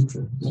this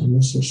sutra. There are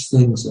no such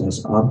things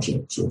as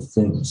objects or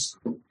things.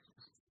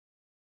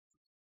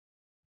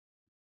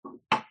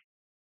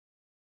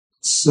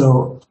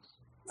 So,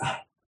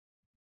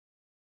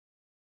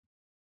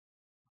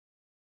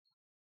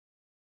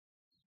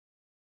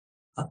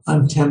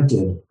 I'm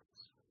tempted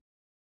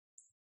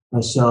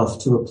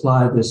myself to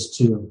apply this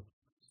to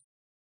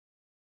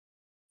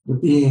the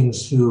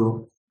beings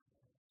who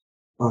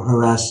are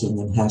harassing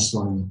and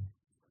hassling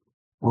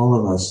all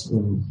of us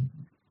in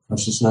our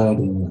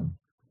society now.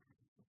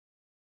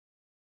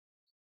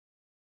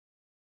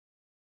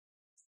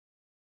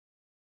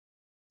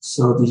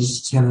 So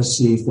these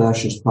Tennessee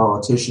fascist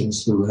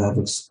politicians who have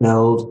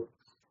expelled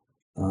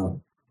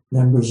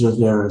members of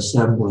their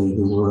assembly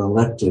who were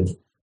elected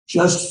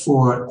just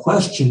for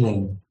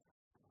questioning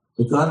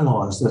the gun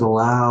laws that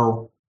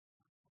allow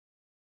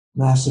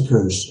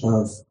massacres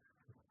of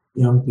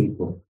young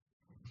people.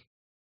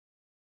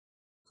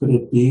 Could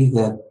it be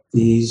that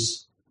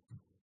these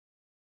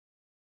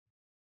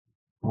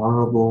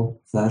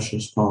horrible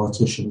fascist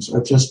politicians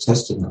are just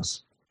testing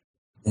us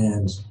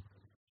and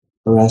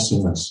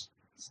harassing us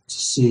to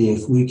see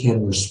if we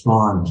can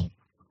respond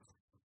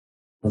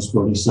as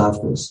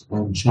bodhisattvas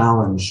and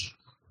challenge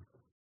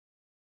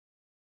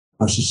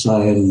our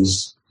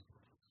society's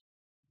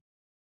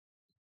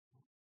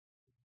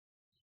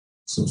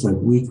seems like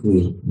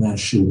weekly mass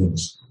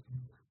shootings.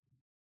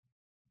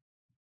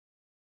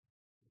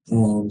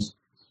 And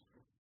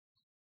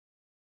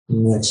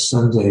next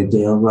Sunday,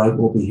 Dale Wright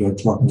will be here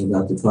talking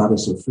about the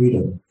goddess of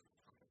freedom,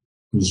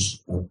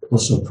 who's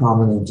also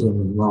prominent in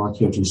the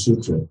Malakirti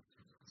Sutra.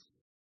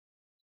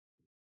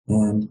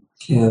 And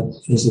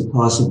is it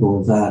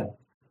possible that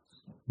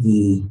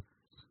the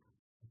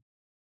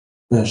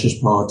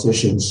fascist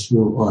politicians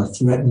who are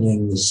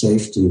threatening the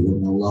safety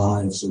and the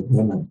lives of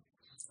women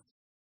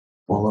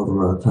all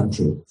over our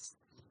country,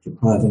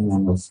 depriving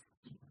them of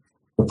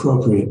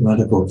appropriate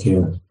medical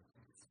care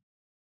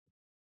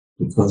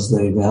because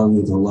they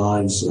value the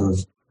lives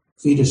of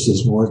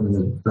fetuses more than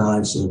the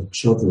lives of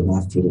children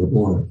after they're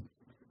born?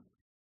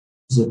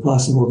 Is it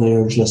possible they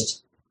are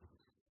just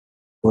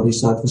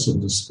bodhisattvas in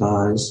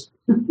disguise,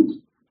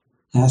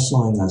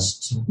 hassling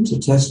us to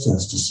test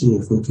us to see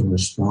if we can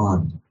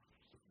respond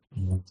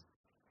and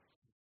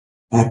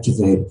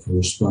activate a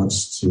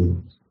response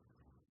to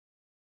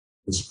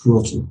this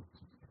cruelty?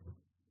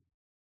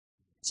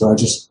 So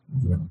it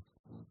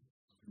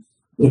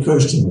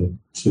occurs to me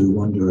to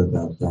wonder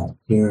about that,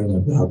 hearing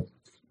about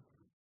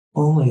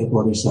only a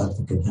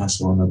bodhisattva can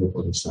hassle another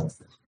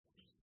bodhisattva.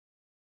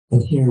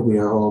 And here we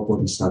are all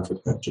bodhisattva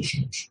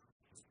practitioners.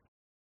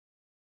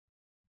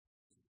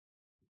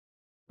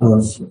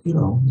 Of,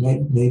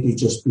 maybe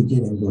just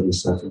beginning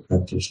bodhisattva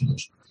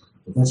practitioners.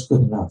 But that's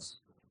good enough.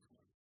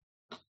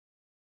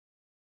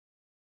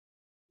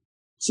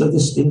 So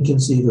this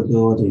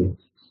inconceivability,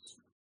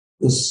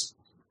 this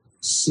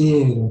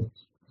seeing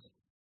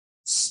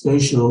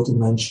spatial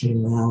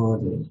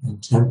dimensionality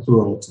and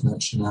temporal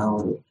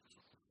dimensionality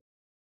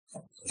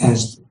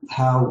as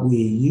how we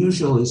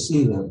usually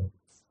see them,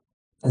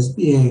 as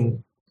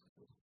being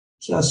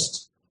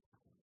just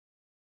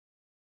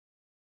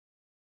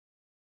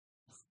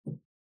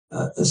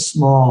a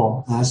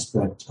small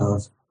aspect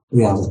of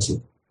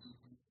reality.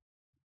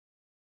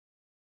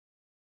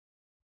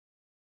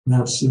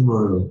 Mount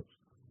Sumeru,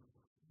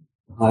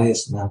 the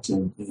highest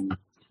mountain in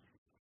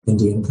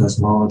Indian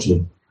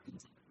cosmology,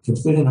 can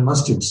fit in a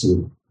mustard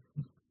seed.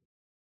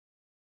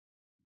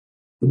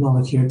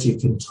 Vimalakirti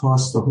can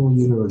toss the whole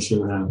universe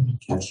around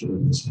and catch it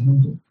in his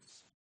hand and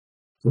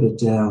put it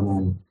down,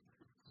 and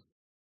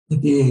the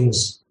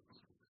beings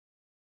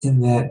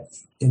in that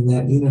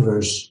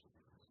universe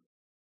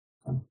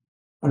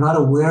are not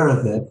aware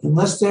of it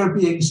unless they're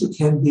beings who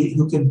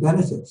can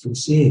benefit from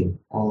seeing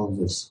all of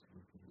this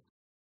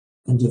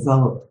and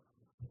develop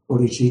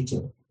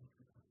bodhicitta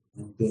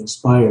and be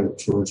inspired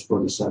towards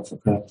bodhisattva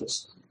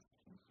practice.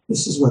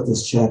 This is what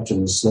this chapter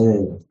is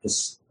saying.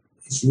 It's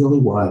really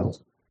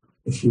wild.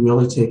 If you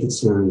really take it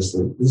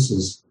seriously, this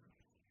is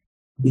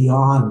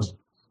beyond.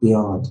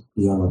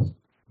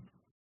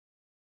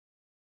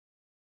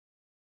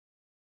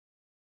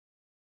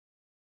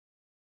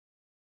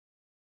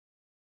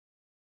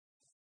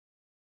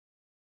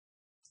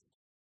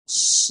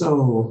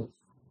 So,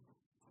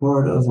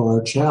 part of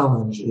our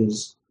challenge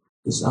is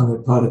this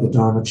anapadika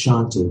dharmic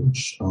shanti,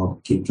 which I'll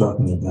keep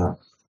talking about.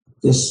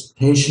 This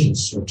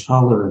patience or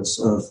tolerance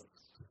of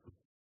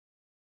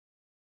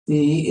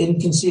the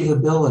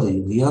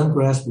inconceivability, the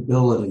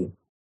ungraspability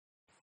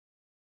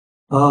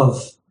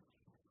of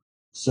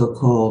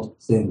so-called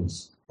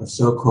things, of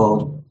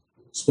so-called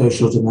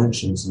spatial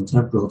dimensions and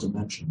temporal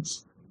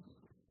dimensions.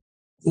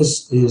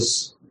 This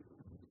is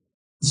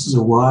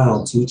a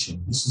wild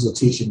teaching. This is a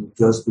teaching that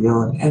goes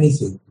beyond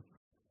anything.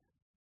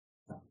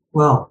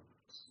 Well,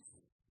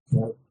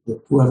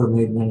 whoever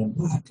made Men in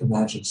Black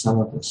imagined some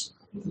of this.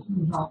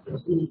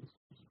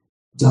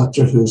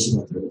 Doctor Who's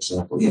another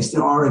example. Yes,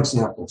 there are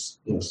examples.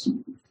 Yes.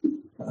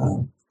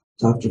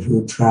 Doctor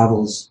Who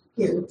travels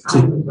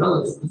time and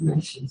relative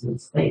dimensions in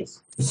space.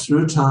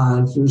 Through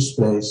time, through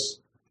space,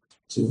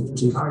 to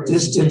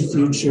distant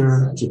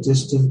future, to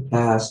distant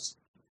past.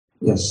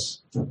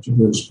 Yes, Doctor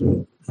Who's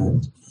great.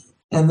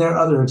 And there are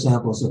other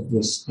examples of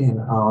this in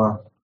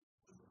our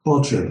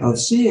culture, of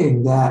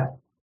seeing that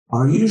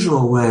our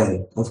usual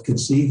way of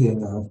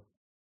conceiving of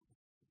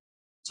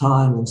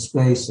time and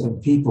space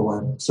and people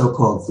and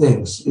so-called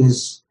things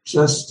is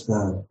just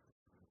a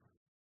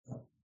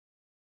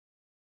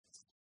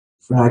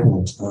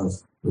fragment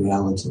of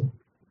reality.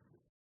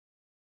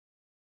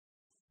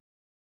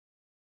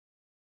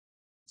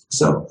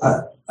 So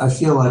I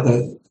feel like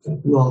I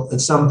will,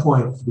 at some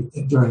point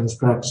during this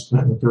practice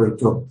commitment period,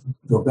 go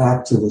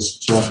back to this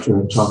chapter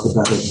and talk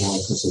about it more,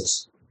 because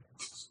it's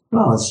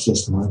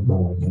just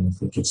mind-blowing, and I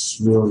think it's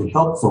really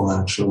helpful,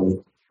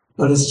 actually.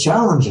 But it's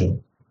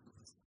challenging.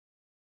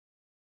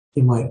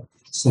 You might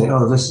say,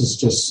 oh, this is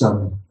just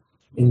some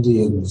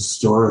Indian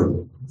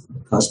story,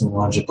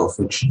 cosmological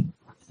fiction.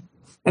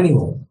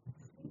 Anyway,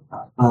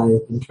 I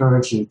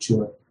encourage you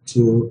to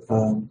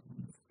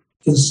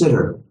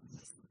consider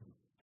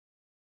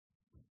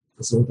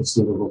this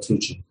inconceivable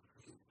teaching.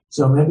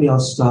 So maybe I'll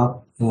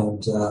stop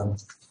and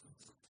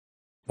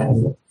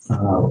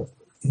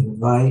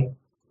invite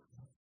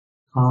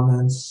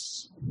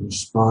comments,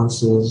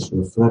 responses,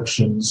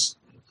 reflections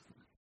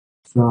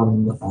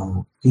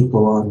from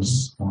people on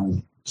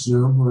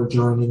Zoom who are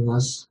joining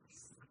us.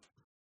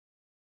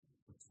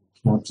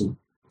 Count to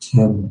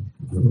 10.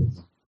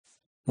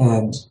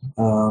 And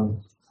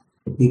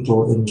the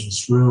people in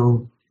this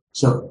room.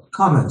 So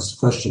comments,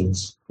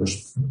 questions,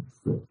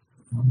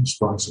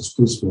 responses,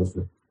 please feel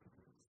free.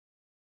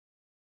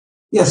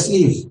 Yes,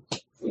 Eve.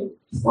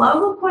 Well, I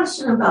have a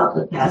question about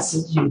the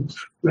passage you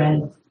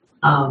read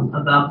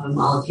about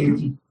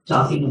Vimalakirti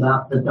talking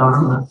about the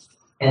Dharma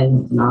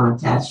and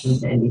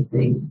non-attachment to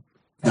anything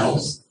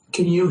else.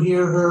 Can you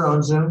hear her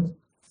on Zoom?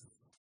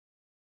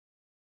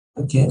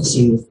 I can't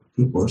see if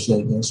people are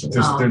saying yes or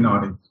no. They're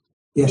nodding.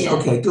 Yes, yeah.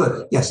 Okay,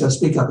 good. Yes, so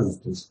speak up,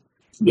 Eve, please.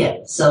 Yeah,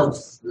 so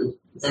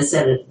as I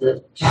said,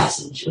 the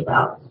passage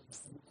about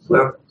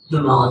where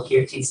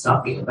Vimalakirti is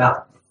talking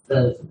about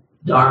the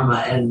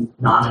Dharma and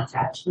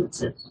non-attachment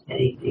to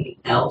anything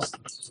else.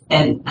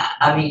 And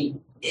I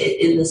mean,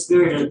 in the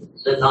spirit of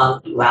the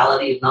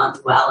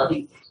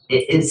non-duality,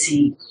 is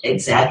he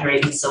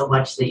exaggerating so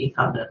much that you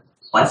come to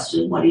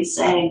question what he's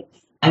saying?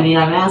 I mean,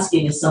 I'm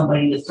asking as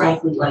somebody that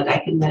frankly, like, I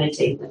can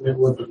meditate in the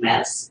middle of a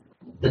mess,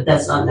 but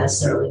that's not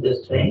necessarily a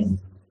good thing.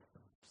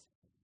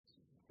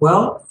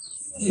 Well,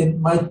 it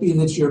might be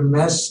that your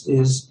mess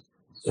is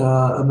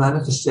a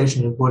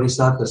manifestation of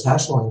Bodhisattva's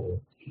hassling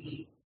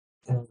you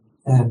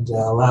and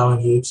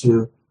allowing you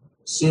to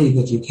see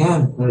that you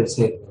can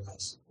meditate in the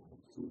mess.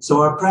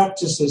 So our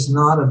practice is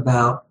not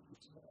about,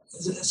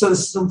 so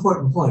this is an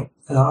important point,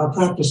 our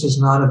practice is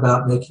not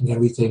about making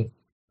everything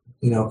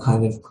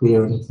kind of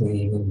clear and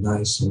clean and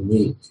nice and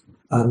neat.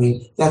 I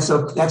mean, that's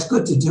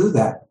good to do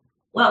that.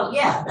 Well,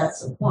 yeah,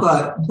 that's the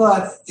point.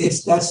 But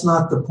that's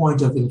not the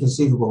point of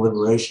Inconceivable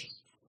Liberation.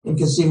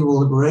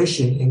 Inconceivable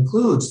Liberation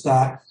includes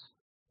that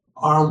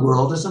our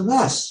world is a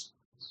mess,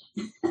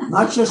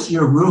 not just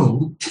your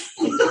room.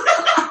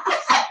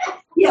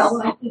 Yeah.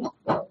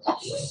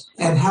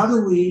 And how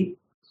do we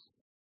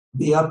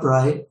be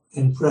upright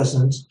and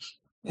present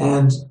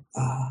and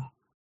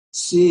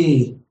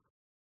see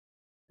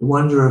the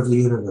wonder of the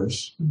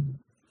universe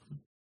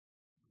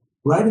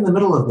right in the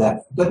middle of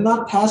that, but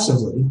not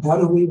passively? How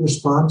do we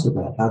respond to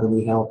that? How do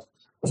we help?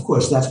 Of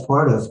course, that's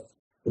part of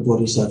the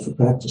Bodhisattva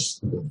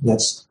practice.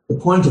 That's the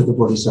point of the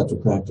Bodhisattva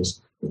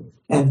practice.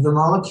 And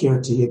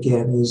Vimalakirti,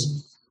 again,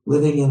 is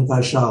living in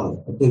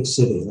Vaishali, a big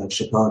city like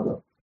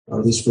Chicago, or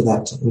at least for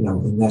that,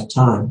 in that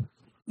time.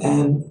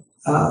 And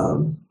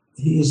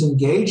he is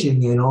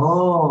engaging in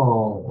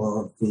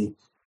all of the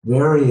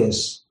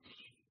various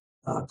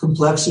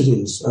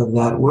complexities of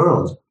that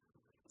world.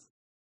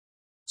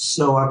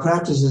 So our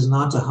practice is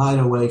not to hide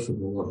away from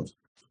the world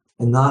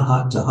and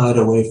not to hide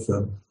away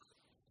from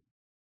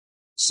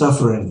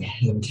suffering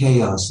and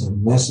chaos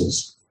and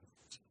messes.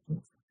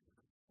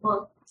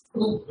 Well,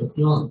 if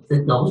you want to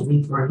indulge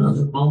me for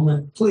another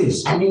moment.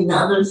 Please. I mean, the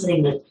other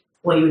thing that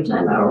what you were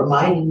talking about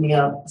reminded me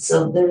of,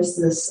 so there's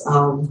this,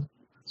 so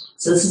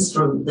this is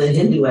from the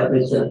Hindu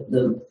epic,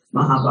 the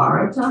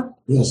Mahabharata.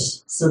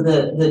 Yes. So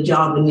the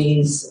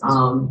Javanese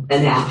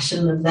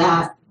enaction of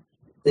that,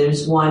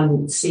 there's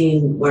one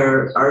scene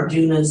where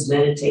Arjuna's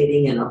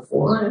meditating in a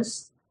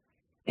forest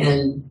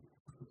and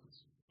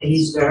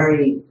he's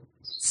very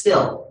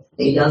still.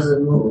 He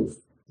doesn't move.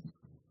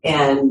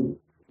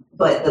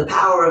 But the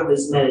power of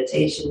his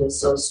meditation is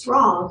so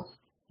strong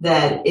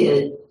that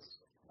it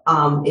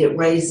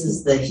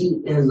raises the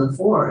heat in the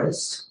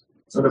forest,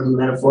 sort of a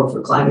metaphor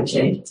for climate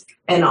change,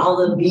 and all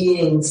the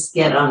beings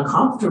get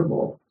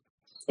uncomfortable,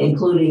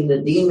 including the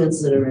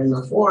demons that are in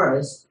the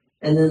forest.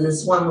 And then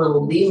this one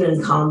little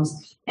demon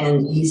comes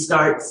and he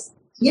starts,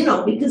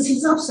 because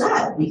he's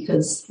upset,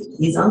 because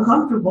he's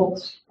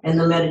uncomfortable, and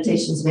the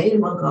meditation's made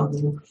him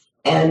uncomfortable.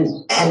 And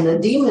the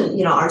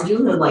demon,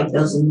 Arjuna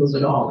doesn't move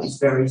at all. He's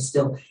very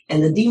still.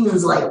 And the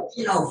demon's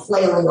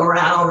flailing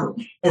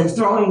around and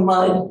throwing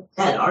mud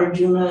at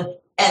Arjuna.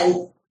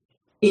 And,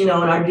 and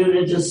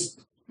Arjuna just,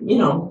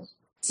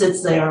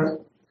 sits there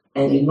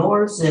and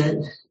ignores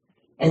it.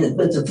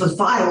 But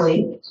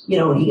finally,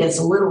 he gets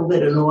a little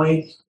bit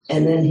annoyed,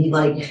 and then he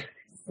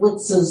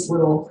flicks his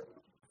little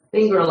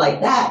finger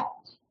like that.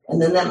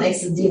 And then that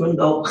makes the demon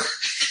go,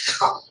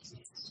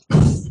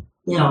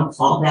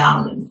 fall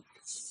down and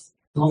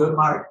fall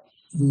apart.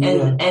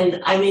 Yeah.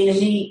 And I mean, to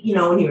me,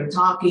 when you were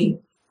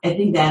talking, I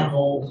think that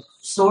whole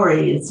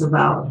story is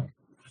about,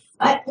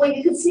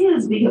 you could see it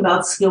as being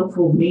about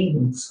skillful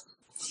means.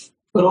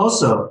 But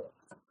also,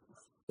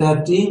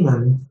 that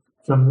demon,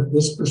 from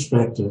this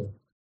perspective,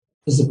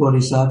 is a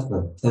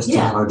bodhisattva testing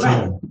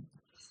Arjuna. Right.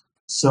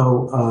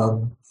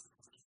 So,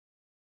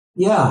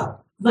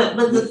 But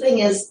the thing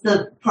is,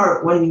 the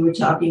part when you were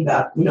talking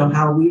about,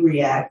 how we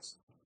react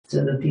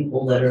to the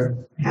people that are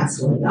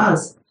hassling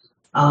us,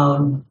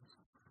 I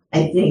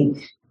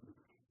think,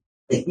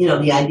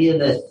 the idea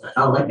that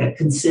a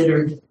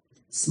considered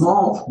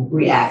small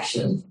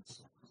reaction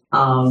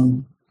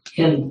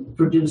can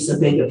produce a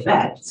big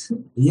effect.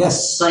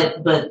 Yes.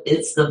 But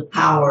it's the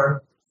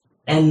power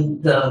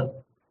and the,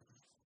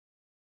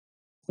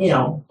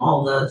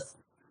 all the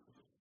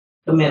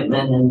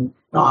commitment and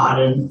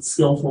thought and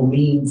skillful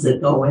means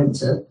that go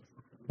into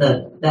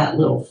that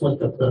little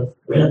flick of the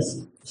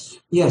wrist.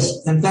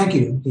 Yes, and thank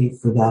you, Dee,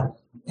 for that.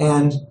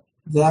 And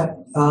that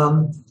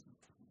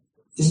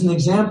is an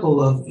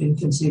example of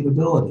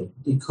inconceivability,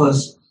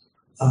 because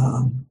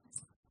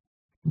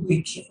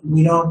we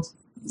don't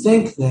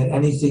think that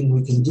anything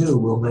we can do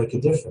will make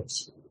a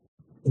difference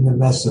in the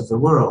mess of the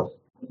world.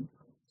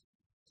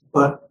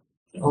 But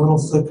a little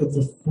flick of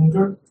the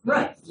finger.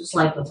 Right, just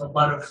like if a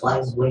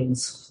butterfly's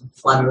wings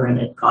flutter and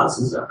it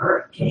causes a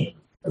hurricane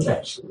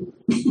eventually.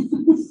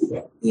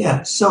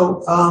 Yeah,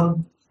 so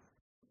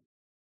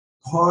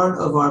part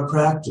of our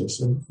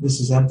practice, and this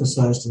is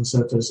emphasized in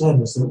Soto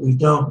Zen, is that we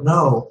don't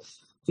know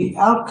the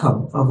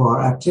outcome of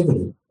our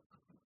activity.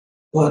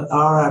 But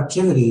our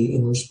activity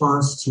in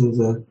response to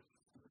the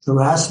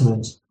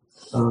harassment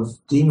of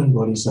demon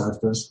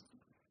bodhisattvas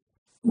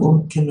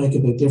can make a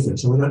big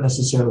difference, and we don't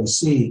necessarily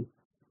see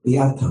the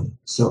outcome.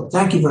 So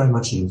thank you very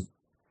much, Eve.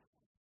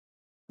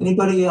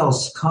 Anybody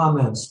else?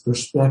 Comments,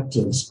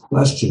 perspectives,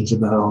 questions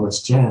about all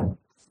this jam?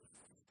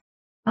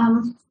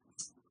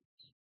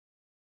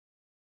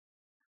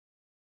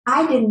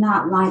 I did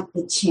not like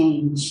the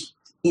change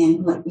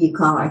in what you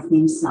call our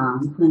theme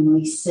song when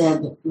we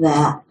said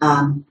that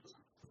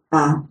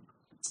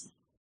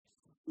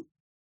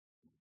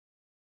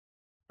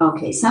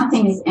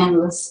something is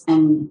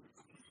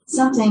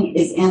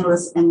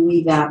endless and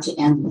we vow to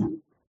end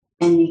them.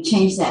 And you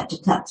change that to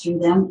cut through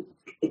them.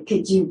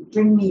 Could you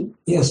bring me?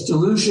 Yes,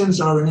 delusions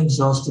are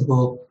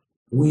inexhaustible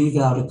we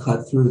vow to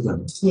cut through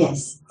them.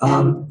 Yes.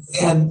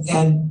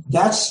 And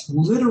that's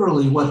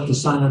literally what the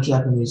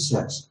Sino-Japanese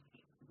says.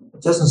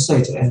 It doesn't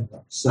say to end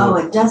them. So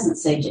it doesn't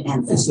say to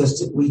end them. it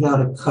says we vow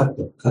to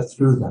cut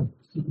through them.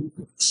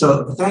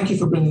 So thank you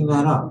for bringing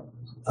that up.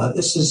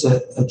 This is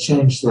a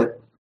change that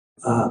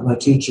my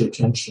teacher,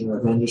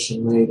 Tensioner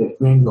Anderson, made at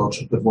Green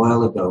Gulch a good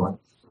while ago, and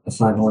I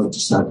finally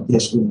decided,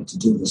 yes, we need to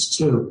do this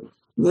too.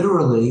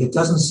 Literally, it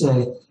doesn't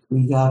say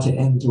we vow to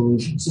end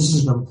delusions. This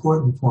is an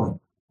important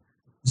point.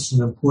 This is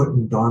an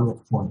important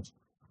dharmic point.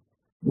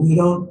 We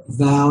don't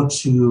vow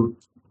to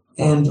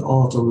end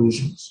all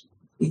delusions,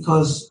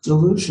 because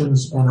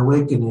delusions and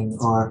awakening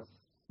are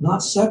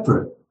not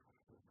separate.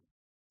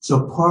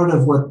 So part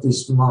of what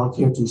this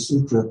Vimalakirti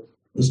Sutra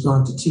is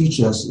going to teach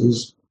us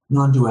is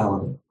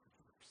non-duality.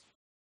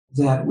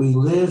 That we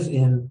live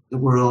in the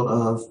world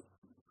of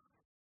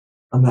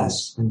a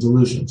mess and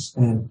delusions.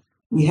 And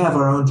we have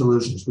our own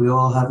delusions. We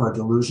all have our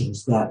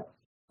delusions that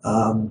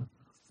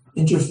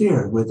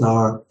interfere with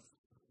our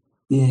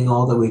being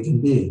all that we can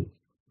be.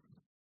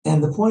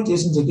 And the point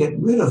isn't to get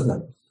rid of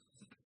them.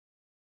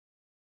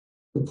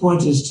 The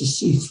point is to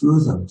see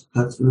through them, to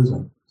cut through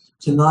them,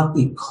 to not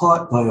be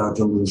caught by our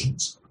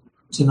delusions,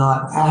 to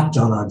not act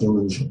on our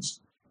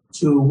delusions,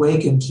 to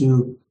awaken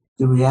to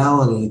the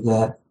reality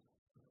that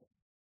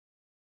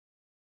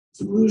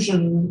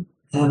delusion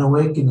and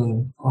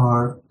awakening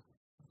are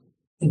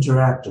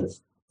interactive.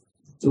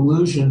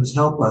 Delusions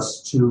help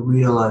us to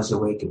realize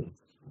awakening.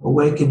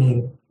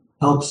 Awakening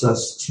helps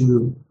us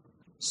to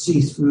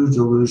see through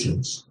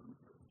delusions.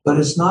 But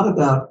it's not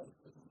about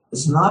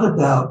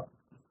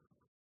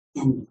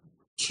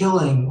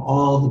killing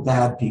all the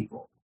bad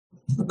people,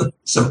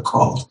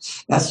 so-called.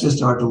 That's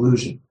just our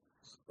delusion.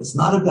 It's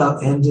not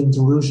about ending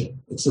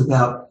delusion. It's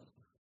about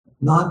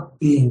not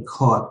being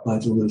caught by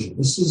delusion.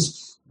 This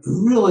is a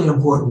really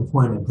important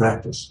point in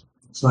practice.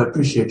 So I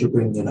appreciate you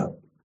bringing it up.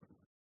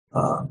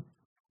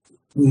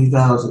 We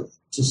vow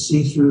to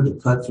see through, to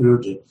cut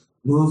through, to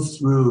move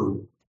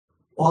through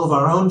all of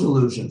our own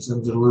delusions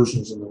and the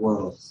delusions in the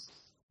world.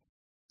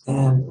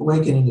 And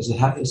awakening is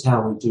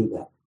how we do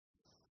that.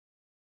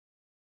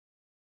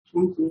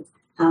 Thank you.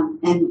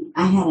 And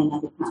I had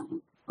another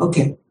comment.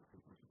 Okay.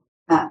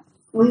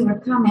 We were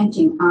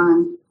commenting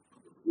on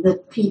the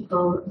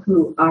people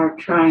who are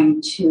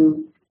trying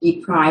to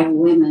deprive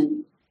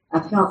women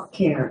of health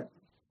care.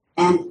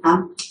 And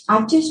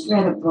I've just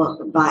read a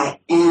book by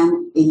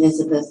Anne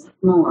Elizabeth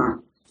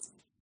Moore,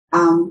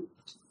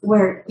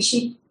 where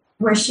she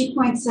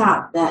points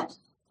out that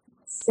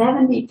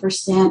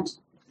 70%,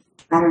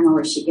 I don't know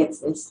where she gets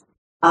this,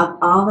 of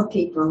all the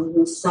people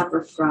who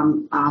suffer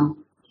from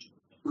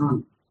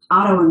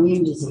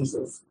autoimmune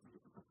diseases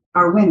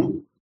are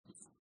women.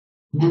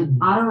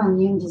 And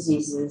autoimmune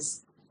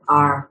diseases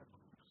are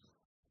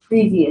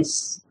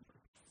previous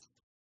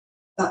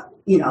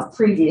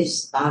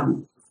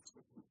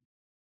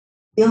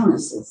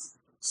illnesses.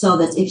 So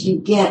that if you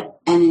get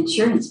an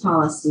insurance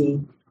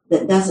policy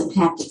that doesn't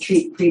have to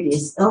treat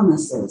previous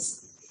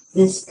illnesses,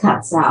 this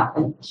cuts out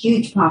a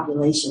huge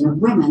population of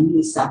women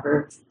who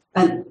suffer,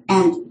 and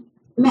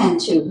men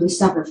too, who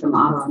suffer from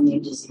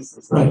autoimmune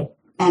diseases. Right.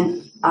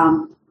 And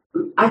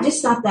I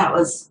just thought that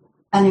was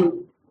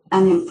an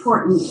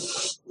important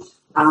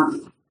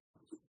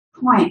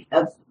point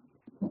of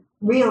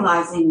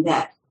realizing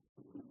that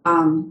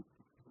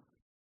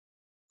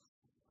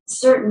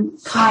certain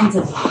kinds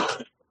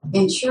of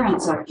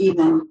insurance are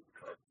even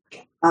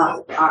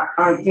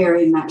are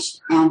very much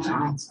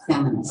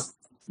anti-feminist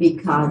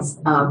because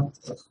of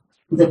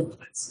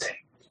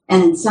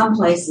and in some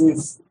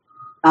places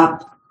a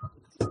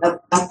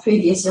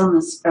previous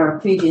illness or a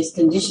previous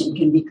condition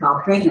can be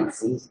called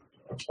pregnancy,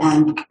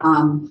 and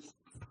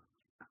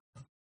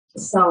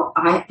so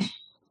I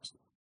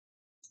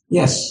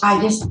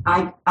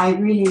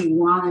really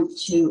wanted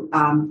to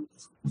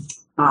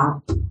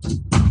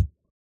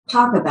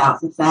talk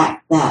about the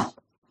fact that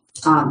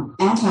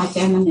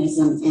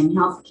anti-feminism in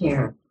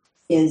healthcare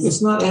is...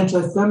 It's not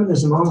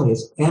anti-feminism only,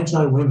 it's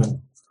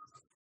anti-women.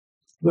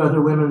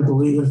 Whether women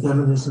believe in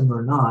feminism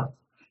or not,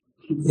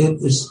 it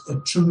is a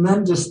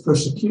tremendous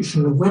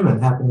persecution of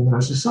women happening in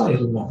our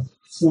society now.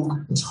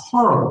 Yeah. It's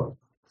horrible.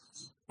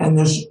 And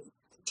there's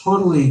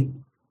totally...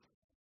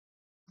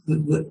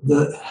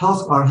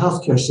 our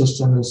healthcare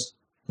system is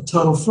a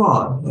total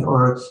fraud,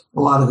 or a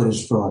lot of it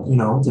is fraud. You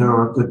know, there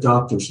are good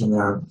doctors and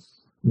there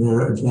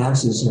are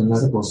advances in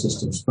medical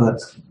systems,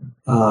 but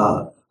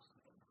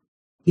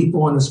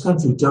people in this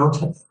country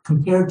don't,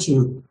 compared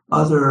to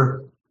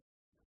other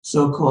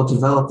so-called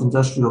developed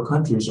industrial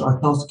countries, our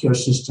healthcare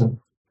system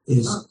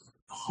is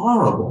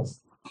horrible.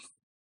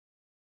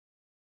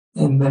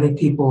 And many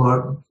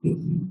people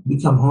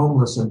become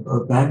homeless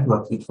or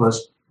bankrupt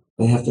because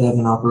they have to have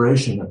an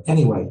operation.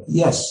 Anyway,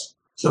 yes.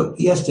 So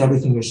yes to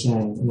everything you're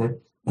saying,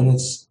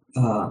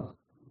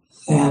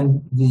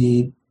 and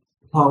the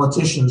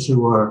politicians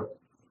who are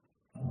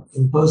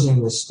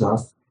imposing this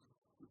stuff,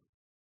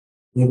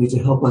 maybe to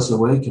help us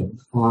awaken,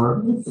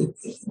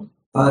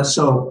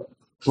 so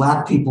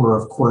Black people are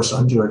of course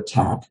under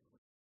attack.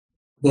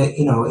 they,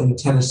 in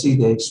Tennessee,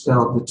 they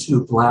expelled the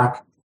two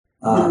black,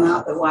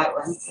 not the white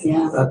ones,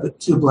 yeah. The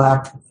two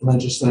black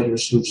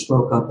legislators who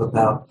spoke up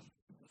about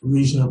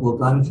reasonable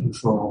gun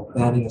control,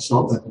 banning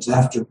assault weapons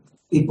after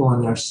people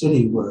in their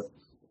city were,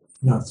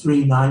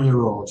 3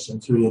 9-year-olds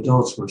and 3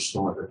 adults were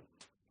slaughtered.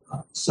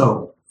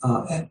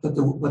 But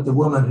the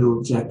woman who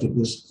objected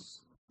was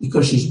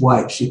because she's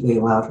white, they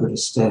allowed her to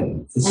stay.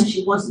 And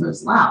she wasn't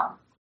as loud.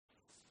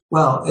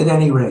 Well, at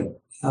any rate,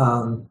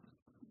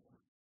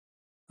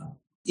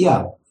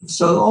 yeah.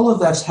 So all of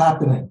that's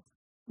happening.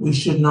 We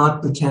should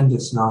not pretend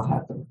it's not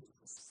happening.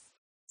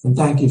 And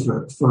thank you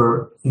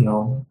for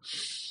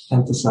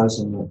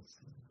emphasizing it,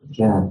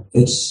 Jan.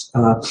 It's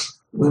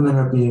women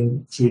are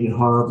being treated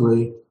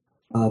horribly.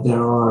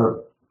 There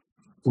are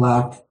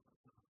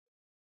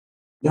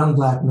young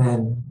black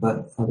men,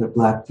 but other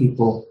black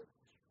people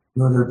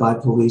murdered by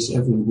police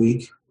every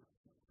week.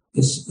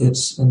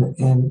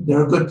 And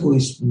there are good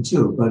policemen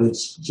too, but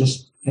it's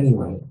just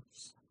anyway.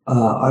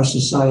 Our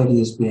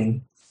society is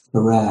being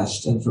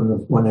harassed, and from the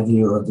point of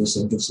view of this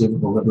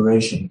inconceivable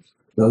liberation,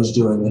 those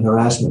doing the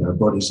harassment are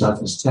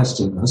bodhisattvas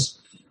testing us.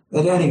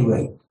 At any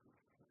rate,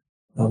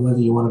 whether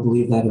you want to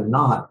believe that or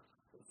not,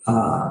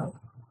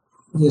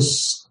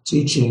 this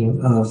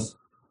teaching of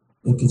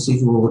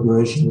inconceivable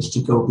liberation is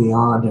to go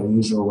beyond our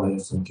usual way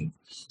of thinking.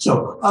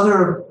 So,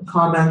 other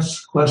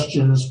comments,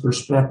 questions,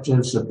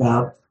 perspectives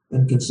about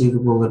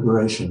inconceivable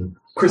liberation?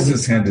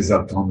 Chris's hand is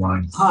up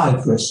online.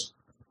 Hi, Chris.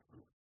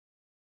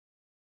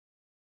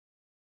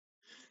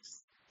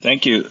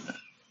 Thank you.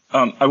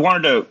 I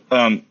wanted to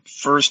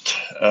first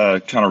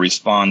kind of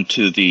respond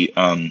to the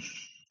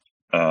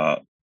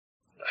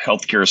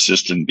healthcare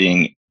system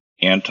being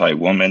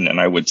anti-woman, and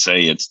I would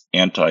say it's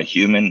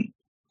anti-human.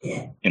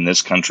 Yeah. In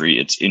this country,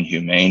 it's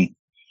inhumane.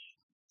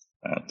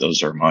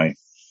 Those are my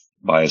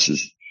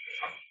biases.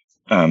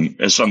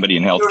 As somebody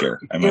in healthcare,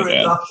 I might add. You're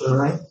a doctor,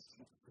 right?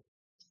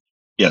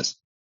 Yes.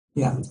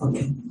 Yeah,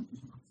 okay.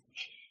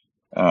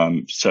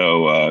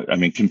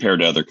 Compared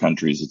to other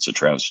countries, it's a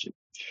travesty.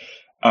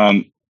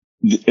 Having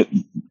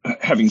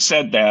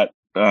said that,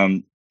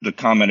 the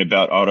comment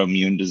about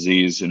autoimmune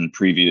disease and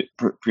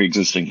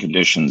pre-existing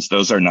conditions,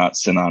 those are not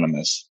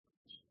synonymous.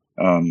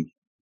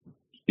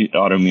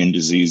 Autoimmune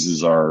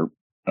diseases are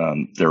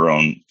their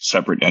own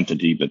separate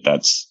entity, but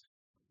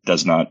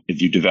does not.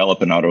 If you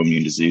develop an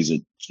autoimmune disease,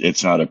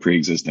 it's not a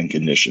pre-existing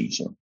condition.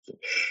 So,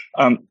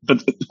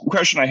 but the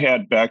question I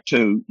had back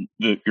to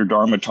your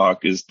Dharma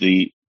talk is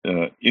the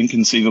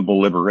inconceivable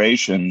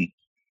liberation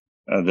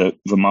that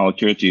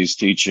Vimalakirti is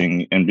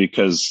teaching, and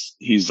because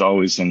he's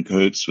always in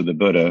cahoots with the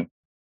Buddha,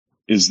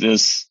 is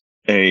this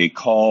a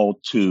call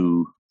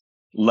to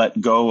let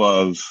go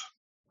of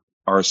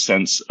our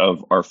sense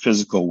of our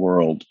physical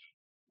world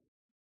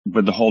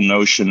with the whole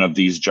notion of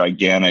these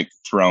gigantic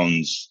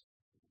thrones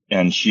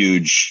and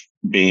huge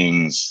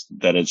beings,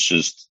 that it's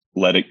just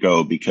let it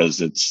go because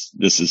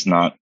this is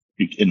not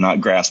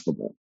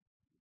graspable?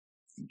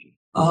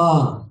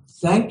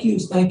 Thank you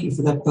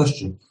for that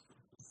question.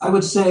 I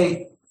would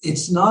say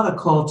it's not a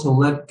call to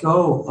let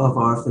go of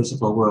our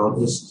physical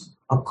world. It's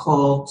a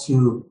call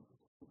to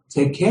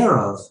take care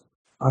of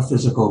our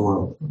physical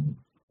world,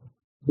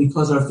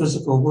 because our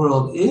physical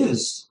world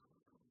is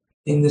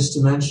in this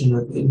dimension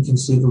of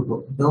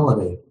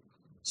inconceivability.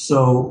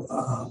 So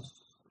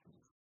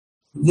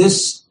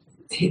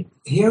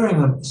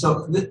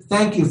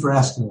thank you for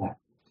asking that.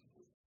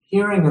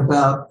 Hearing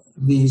about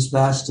these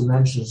vast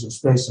dimensions of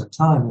space and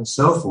time and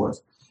so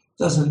forth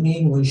doesn't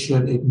mean we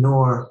should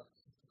ignore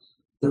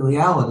the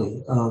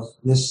reality of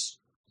this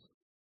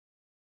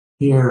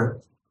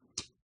here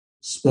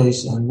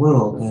space and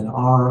world and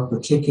our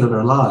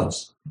particular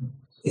lives.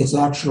 It's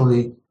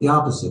actually the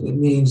opposite. It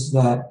means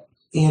that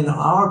in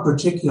our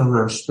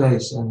particular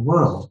space and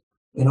world,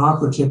 in our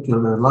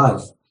particular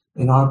life,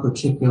 in our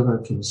particular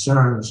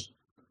concerns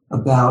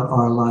about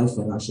our life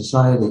and our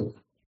society,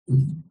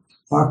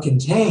 are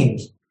contained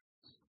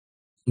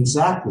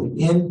exactly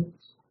in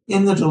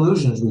the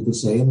delusions, we could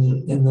say,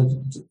 in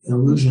the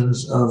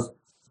illusions of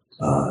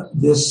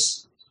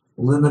this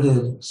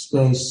limited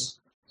space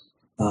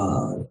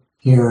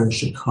here in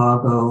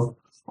Chicago,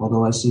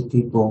 although I see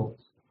people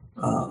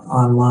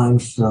online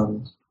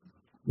from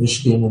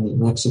Michigan and New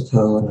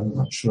Mexico, and I'm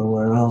not sure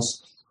where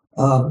else.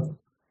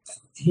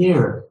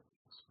 Here,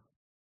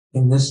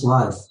 in this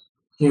life,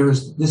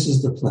 this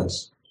is the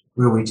place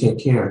where we take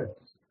care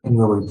and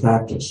where we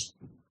practice.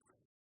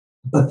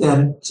 But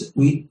then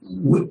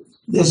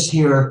this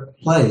here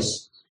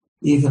place,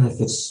 even if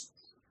it's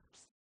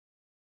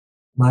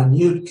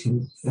minute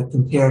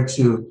compared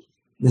to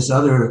this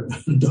other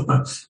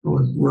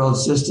world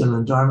system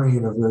and Dharma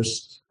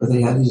universe where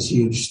they had these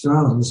huge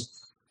thrones,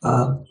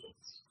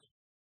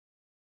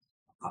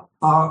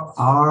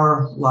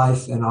 our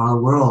life and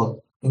our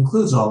world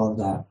includes all of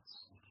that.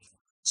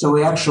 So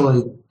we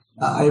actually,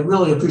 I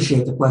really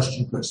appreciate the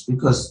question, Chris,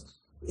 because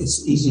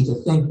it's easy to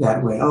think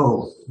that way.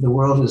 Oh, the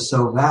world is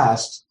so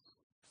vast,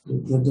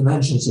 the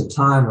dimensions of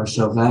time are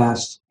so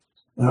vast,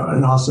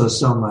 and also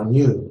so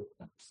minute,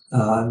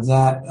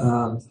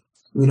 that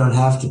we don't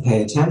have to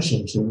pay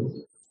attention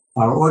to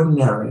our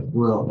ordinary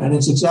world. And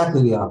it's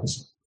exactly the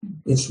opposite.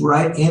 It's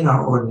right in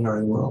our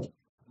ordinary world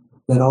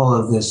that all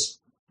of this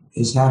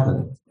is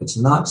happening. It's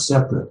not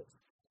separate.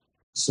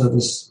 So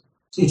this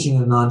teaching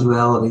of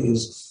non-duality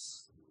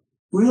is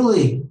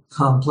really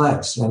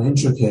complex and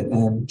intricate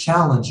and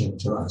challenging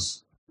to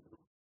us.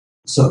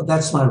 So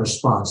that's my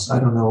response. I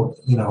don't know,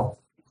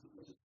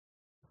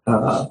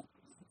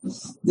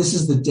 this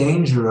is the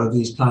danger of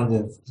these kind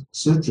of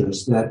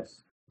sutras that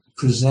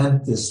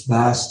present this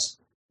vast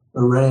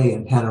array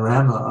and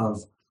panorama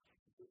of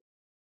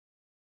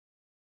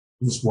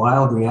this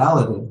wild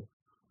reality.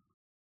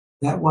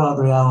 That wild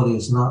reality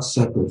is not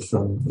separate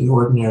from the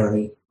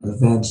ordinary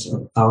events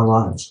of our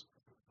lives.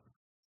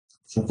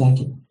 So thank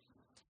you.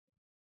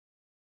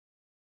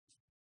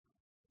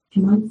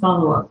 Can I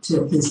follow up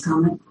to his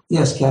comment?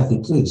 Yes, Kathy,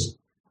 please.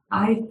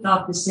 I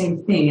thought the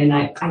same thing, and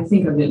I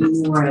think of it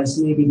more as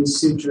maybe the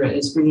sutra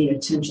is bringing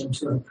attention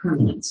to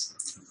impermanence.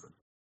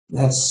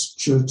 That's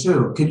true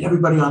too. Can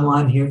everybody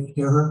online hear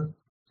her?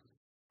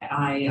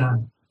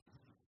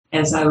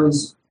 As I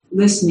was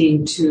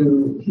listening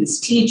to his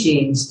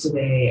teachings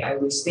today, I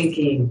was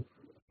thinking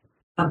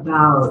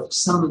about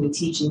some of the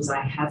teachings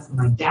I had from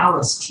my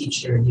Taoist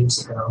teacher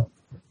years ago,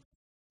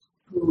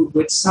 who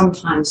would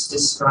sometimes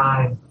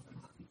describe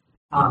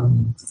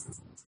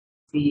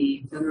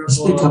the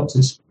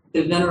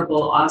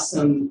venerable,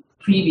 awesome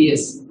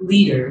previous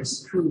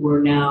leaders who were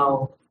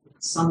now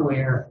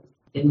somewhere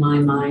in my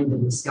mind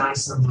in the sky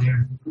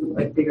somewhere,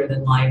 like bigger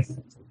than life,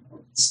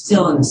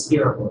 still in the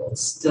spirit world,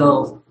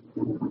 still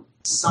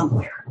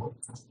somewhere.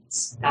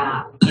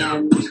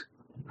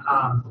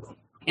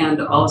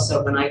 And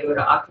also when I go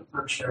to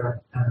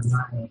acupuncture,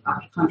 my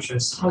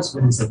acupuncturist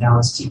husband is a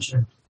Taoist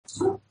teacher.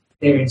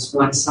 There's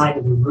one side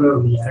of the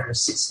room that are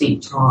 6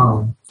 feet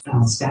tall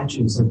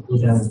statues of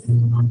Buddha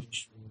and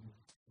Manjushri.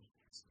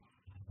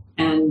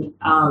 And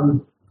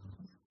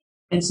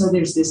so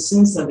there's this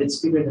sense of it's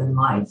bigger than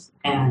life,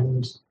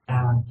 and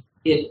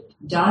it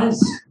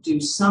does do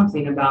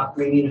something about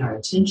bringing our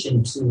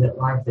attention to that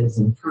life is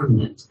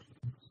impermanent.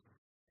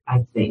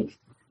 I think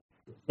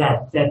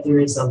that there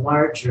is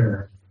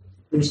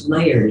there's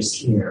layers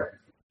here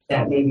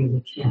that maybe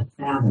we can't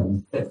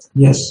fathom, but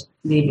yes,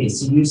 maybe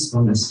it's a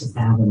usefulness to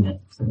fathom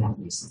it for that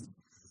reason.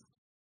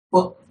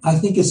 Well, I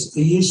think it's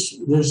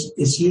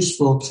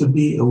useful to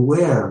be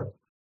aware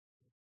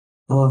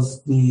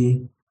of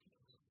the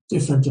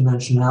different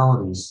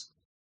dimensionalities,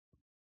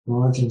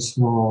 large and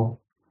small,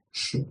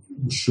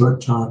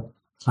 short time,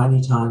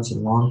 tiny times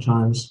and long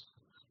times,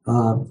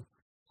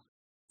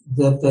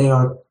 that they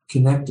are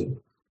connected.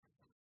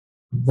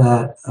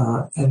 That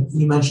and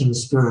you mentioned the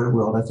spirit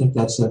world. I think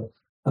that's a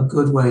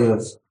good way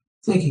of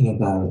thinking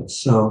about it.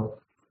 So,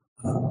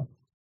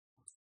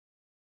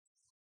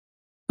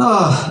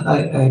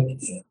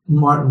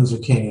 Martin Luther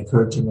King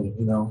occurred to me.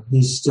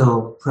 He's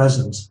still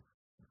present,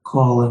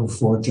 calling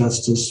for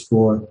justice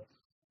for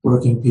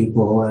working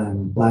people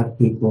and black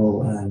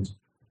people, and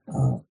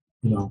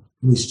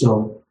we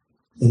still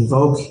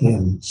invoke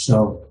him.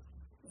 So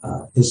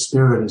his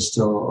spirit is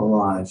still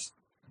alive,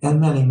 and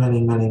many,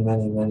 many, many,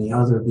 many, many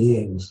other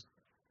beings.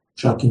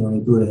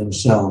 Shakyamuni Buddha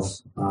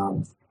himself.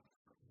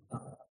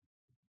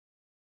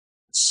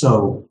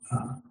 So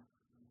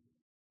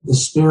the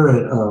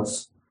spirit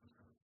of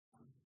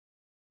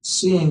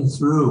seeing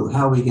through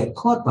how we get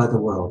caught by the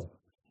world,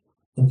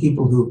 and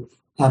people who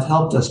have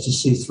helped us to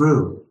see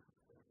through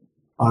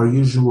our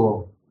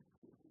usual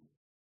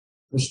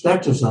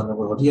perspectives on the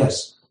world.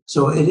 Yes.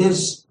 So it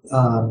is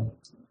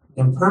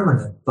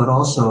impermanent, but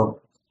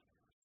also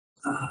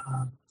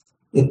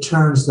it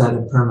turns that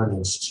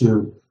impermanence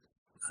to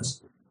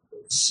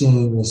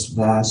seeing this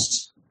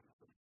vast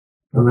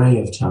array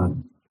of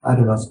time. I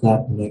don't know if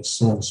that makes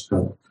sense,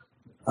 but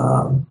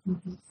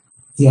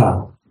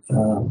yeah.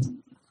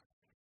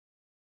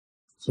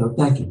 So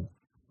thank you.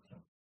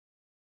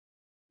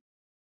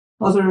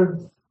 Other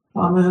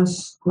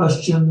comments,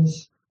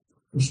 questions,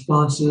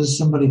 responses?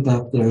 Somebody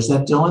back there. Is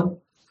that Dylan?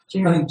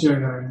 Jerry.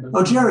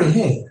 Oh, Jerry,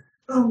 hey.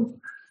 You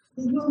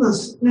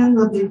notice in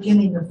the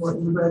beginning of what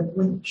you read,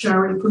 when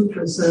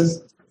Shariputra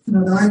says,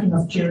 there aren't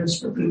enough chairs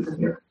for people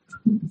here.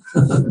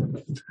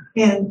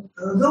 And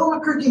don't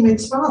occur to me,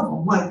 makes fun of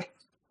them. Like,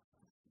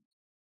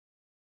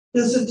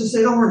 this is to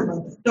say, don't worry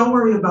about that. Don't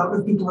worry about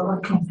if people are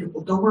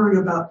uncomfortable. Don't worry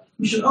about,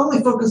 you should only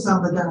focus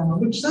on the Dharma,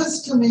 which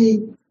says to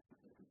me,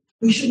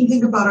 we shouldn't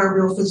think about our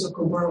real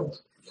physical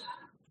world.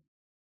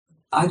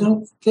 I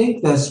don't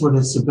think that's what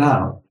it's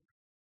about.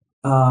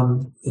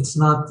 It's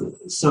not,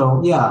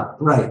 so yeah,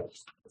 right.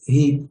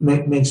 He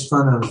makes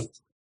fun of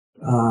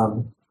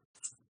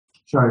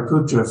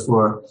Shariputra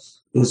for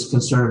his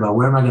concern about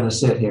where am I going to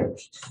sit here.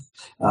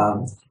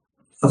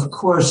 Of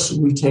course,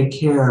 we take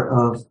care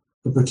of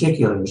the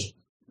particulars,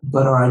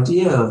 but our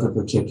idea of the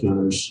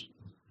particulars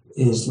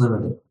is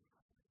limited.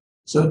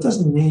 So it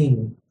doesn't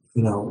mean,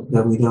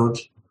 that we don't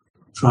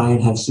try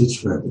and have seats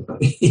for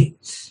everybody.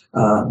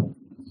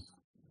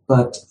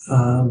 But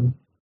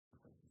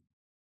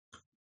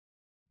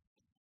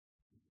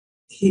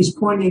he's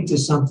pointing to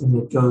something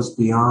that goes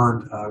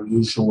beyond our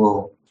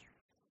usual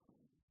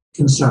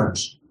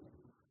concerns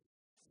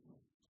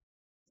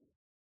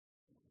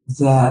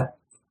that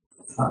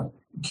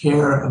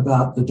care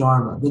about the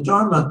Dharma. The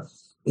Dharma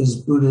is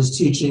Buddha's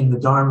teaching. The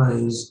Dharma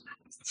is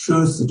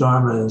truth. The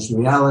Dharma is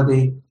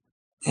reality.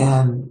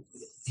 And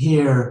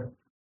here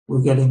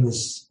we're getting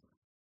this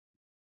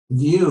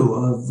view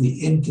of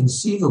the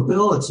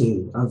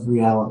inconceivability of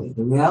reality.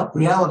 The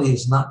reality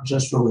is not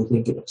just what we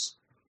think it is.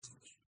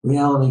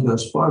 Reality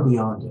goes far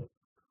beyond it.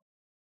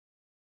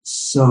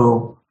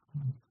 So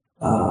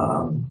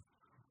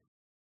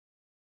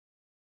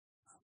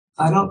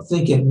I don't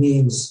think it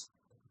means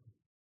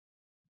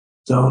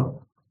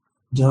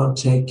don't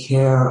take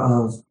care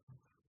of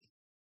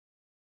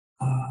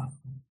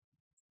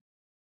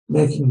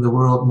making the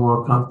world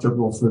more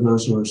comfortable for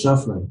those who are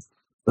suffering,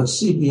 but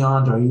see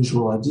beyond our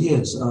usual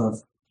ideas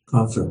of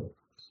comfort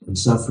and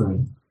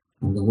suffering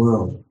in the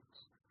world.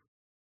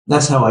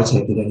 That's how I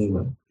take it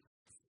anyway.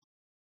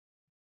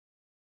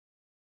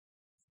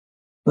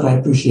 But I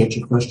appreciate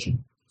your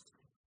question.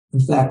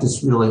 In fact,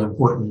 it's really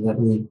important that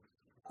we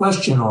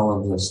question all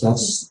of this.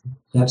 That's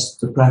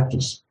the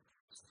practice.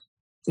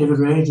 David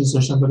Rage, is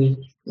there somebody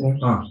there?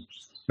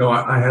 No,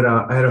 I had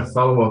a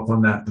follow up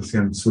on that. See,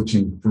 I'm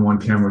switching from one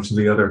camera to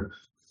the other.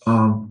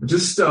 I've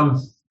just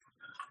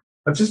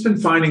been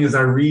finding as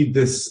I read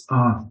this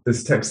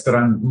text that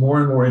I'm more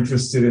and more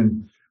interested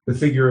in the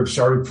figure of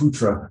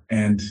Shariputra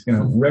and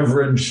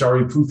Reverend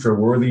Shariputra,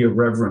 worthy of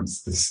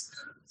reverence.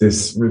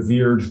 This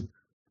revered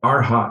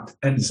arhat,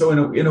 and so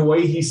in a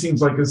way he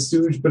seems like a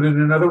stooge, but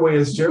in another way,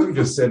 as Jerry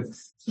just said,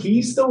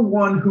 he's the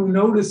one who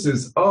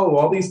notices, oh,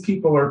 all these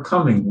people are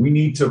coming. We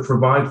need to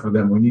provide for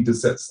them. We need to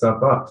set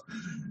stuff up.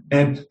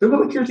 And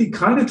Vimalakirti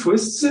kind of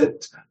twists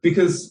it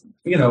because,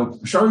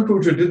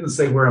 Shariputra didn't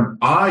say, where am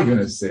I going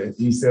to sit?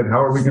 He said,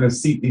 how are we going to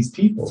seat these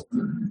people?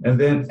 And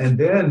then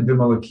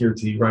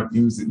Vimalakirti, right,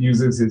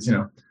 uses his,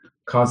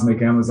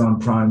 cosmic Amazon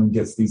Prime and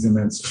gets these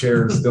immense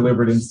chairs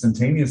delivered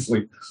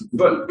instantaneously.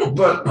 But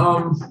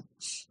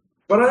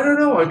I don't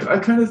know. I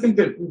kind of think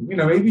that,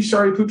 maybe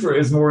Shariputra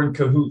is more in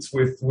cahoots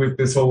with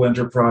this whole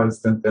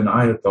enterprise than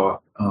I had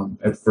thought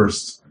at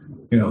first.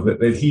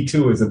 That he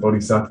too is a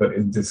bodhisattva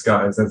in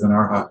disguise as an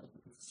arhat.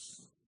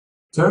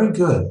 Very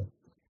good.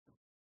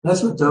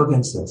 That's what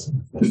Dogen says.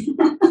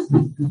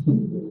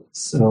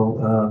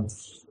 So,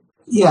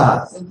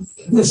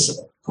 this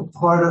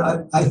part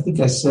of, I think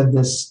I said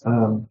this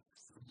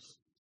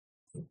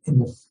in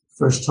the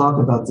first talk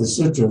about the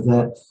sutra,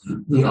 that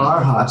the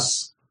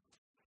arhats,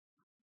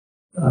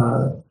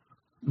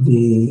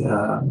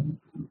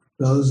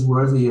 those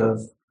worthy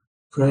of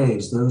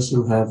praise, those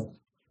who have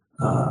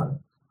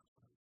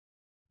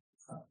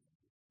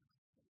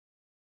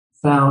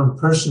found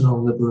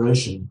personal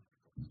liberation,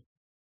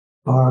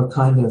 are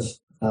kind of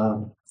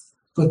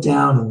put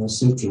down in the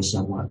sutra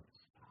somewhat.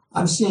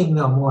 I'm seeing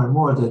now more and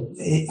more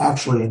that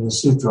actually in the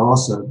sutra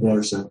also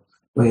there's a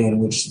way in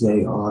which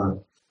they are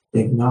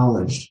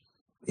acknowledged.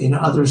 In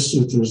other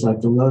sutras,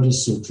 like the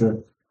Lotus Sutra,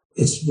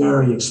 it's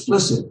very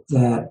explicit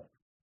that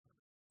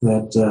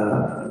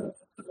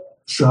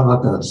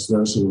Shravakas,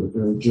 those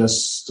who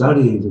just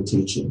study the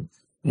teaching,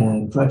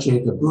 and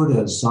Pratyeka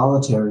Buddhas,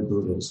 solitary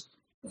Buddhas,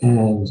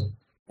 and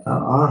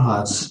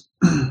Arhats,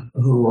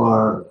 who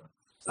are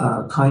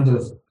kind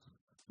of,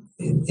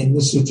 in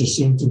this sutra,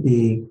 seem to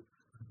be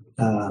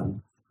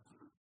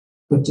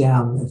put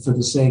down for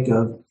the sake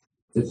of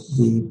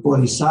the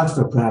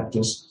bodhisattva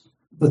practice.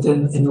 But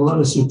then in the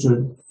Lotus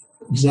Sutra,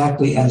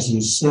 exactly as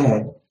you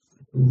said,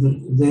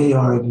 they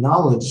are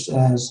acknowledged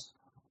as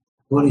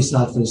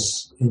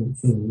bodhisattvas in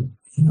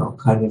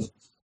kind of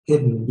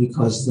hidden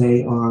because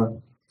they are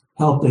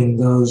helping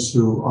those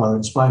who are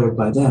inspired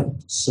by them.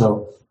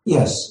 So,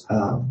 yes,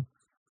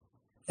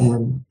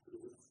 and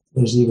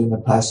there's even a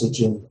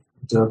passage in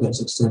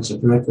Dogen's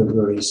extensive record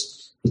where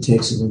he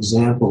takes an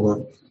example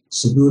of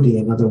Subhuti,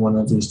 another one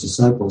of these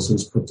disciples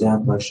who's put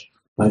down by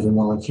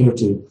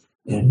Vimalakirti,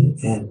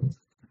 and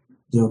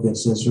Dogen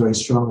says very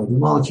strongly,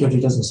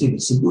 Vimalakirti doesn't see, but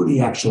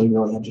Subhuti actually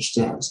really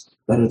understands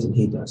better than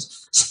he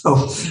does.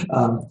 So,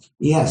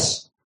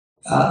 yes,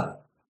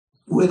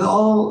 with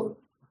all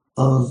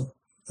of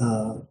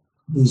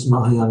these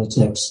Mahayana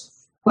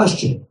texts,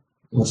 question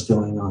what's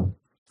going on.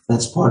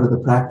 That's part of the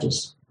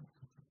practice.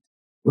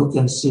 Look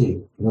and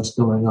see what's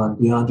going on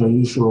beyond our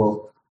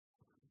usual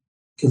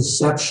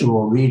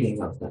conceptual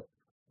reading of them.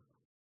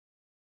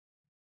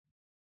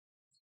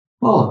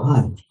 Oh,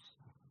 hi.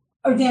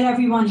 Or that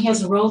everyone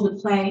has a role to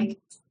play.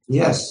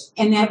 Yes.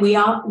 And that we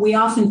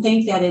often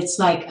think that it's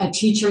like a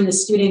teacher and the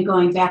student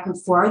going back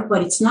and forth,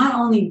 but it's not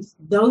only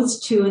those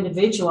two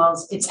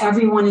individuals, it's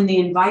everyone in the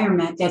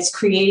environment that's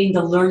creating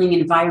the learning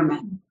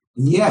environment.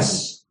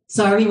 Yes.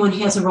 So everyone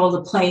has a role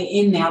to play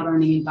in that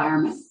learning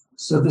environment.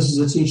 So this is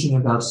a teaching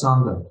about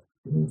Sangha,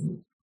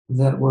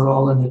 that we're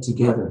all in it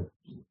together.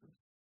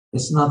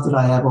 It's not that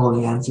I have all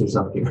the answers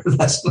up here.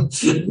 That's not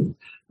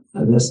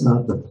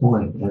the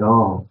point at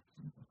all.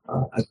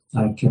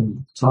 I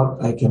can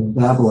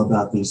babble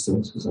about these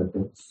things because I've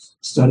been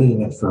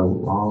studying it for a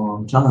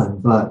long time,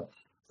 but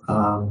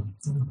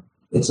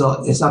it's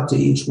up to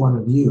each one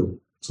of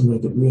you to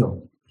make it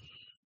real.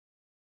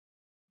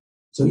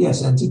 So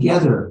yes, and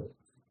together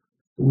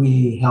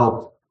we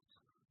help.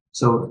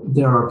 So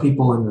there are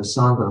people in the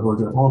Sangha who are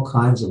doing all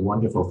kinds of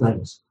wonderful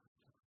things,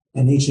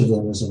 and each of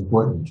them is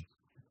important.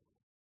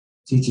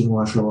 Teaching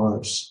martial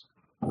arts,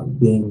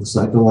 being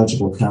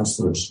psychological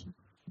counselors,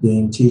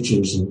 being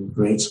teachers in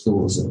grade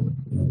schools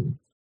and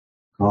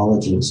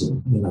colleges,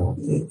 and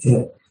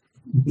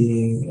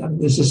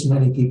there's just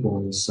many people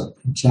in this,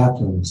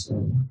 chaplains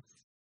and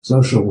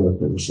social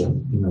workers,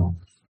 and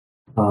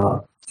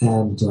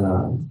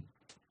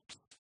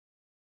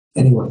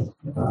anyway,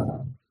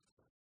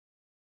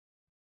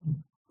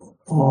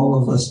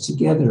 all of us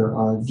together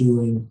are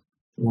doing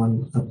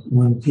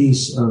one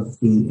piece of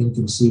the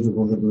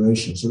Inconceivable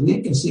Liberation. So the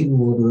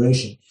Inconceivable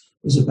Liberation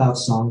is about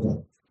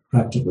Sangha,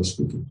 practically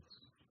speaking.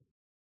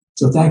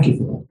 So thank you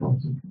for that, Paul.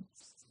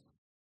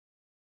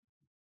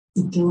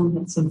 Dylan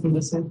had something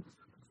to say.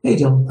 Hey,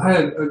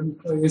 Dylan.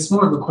 It's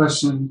more of a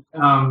question,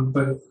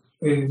 but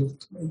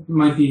it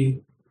might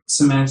be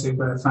semantic,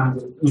 but I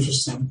found it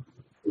interesting.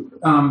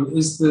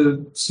 Is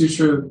the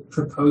sutra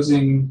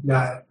proposing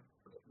that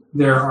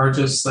there are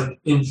just like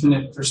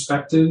infinite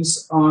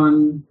perspectives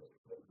on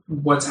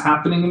what's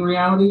happening in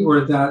reality,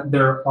 or that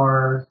there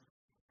are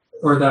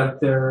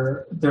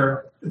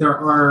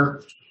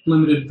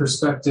limited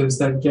perspectives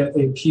that get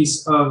a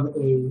piece of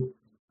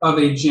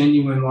a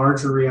genuine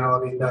larger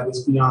reality that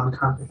is beyond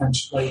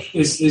comprehension? Like,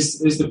 is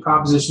the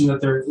proposition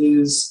that there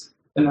is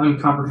an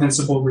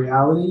incomprehensible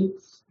reality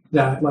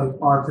that like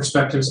our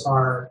perspectives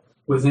are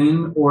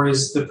within, or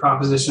is the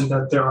proposition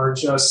that there are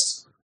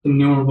just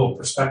innumerable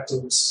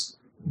perspectives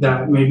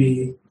that may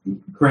be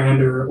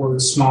grander or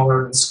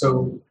smaller in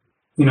scope,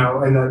 and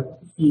that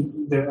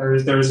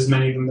there's as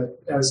many of them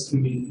as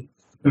can be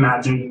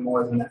imagined and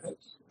more than that?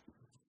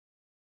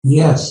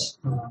 Yes.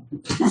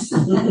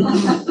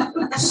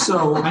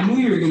 So I knew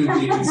you were going to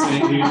be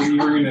saying you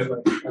were going to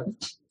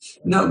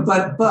No,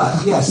 but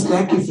yes,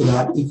 thank you for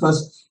that,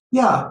 because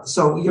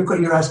so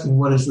you're asking,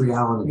 what is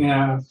reality?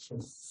 Yeah.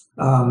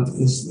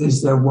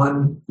 Is there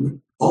one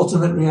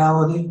ultimate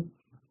reality,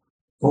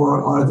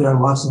 or are there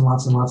lots and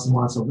lots and lots and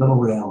lots of little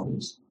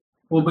realities?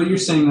 Well, but you're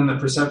saying then that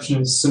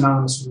perception is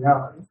synonymous with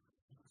reality.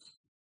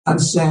 I'm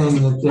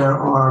saying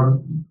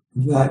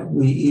that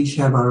we each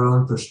have our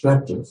own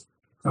perspective.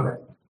 Okay.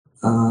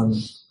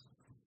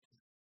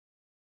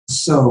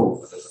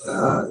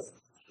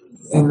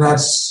 And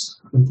that's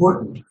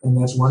important, and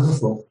that's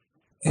wonderful.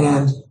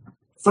 And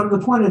from the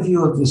point of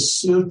view of the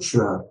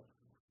sutra,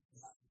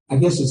 I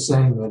guess it's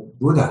saying that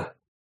Buddha,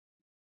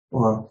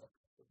 or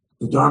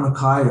the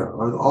Dharmakaya,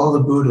 or all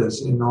the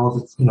Buddhas in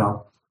all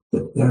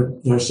the,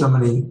 there are so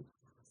many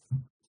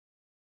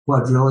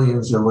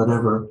quadrillions or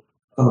whatever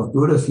of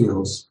Buddha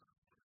fields,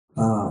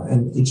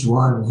 and each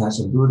one has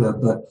a Buddha,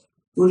 but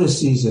Buddha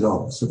sees it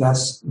all. So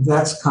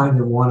that's kind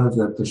of one of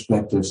the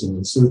perspectives in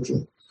the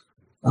sutra.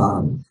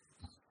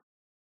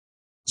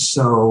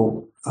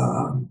 So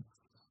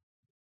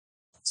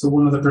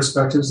one of the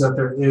perspectives that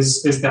there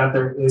is that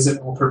there is an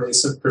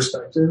all-pervasive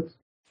perspective.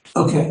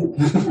 Okay.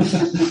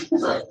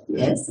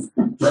 Yes.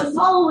 But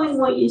following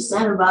what you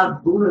said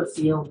about Buddha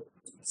field,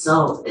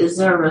 so is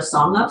there a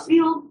Sangha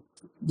field?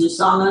 Do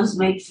Sanghas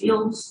make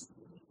fields?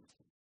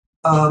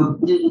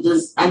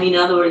 In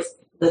other words,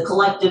 the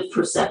collective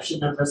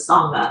perception of the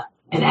Sangha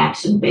and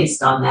action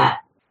based on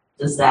that,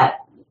 does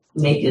that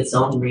make its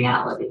own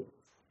reality?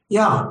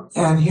 Yeah,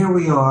 and here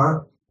we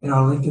are in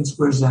our Lincoln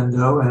Square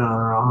Zendo and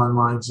our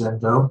online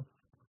Zendo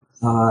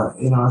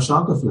in our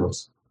Sangha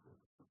fields,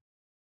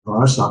 or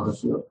our Sangha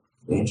field,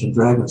 the Ancient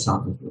Dragon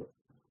Sangha field.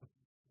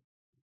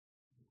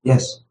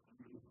 Yes.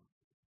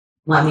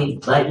 Well,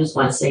 I just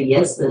want to say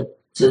yes that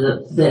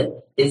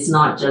it's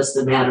not just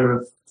a matter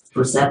of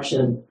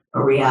perception,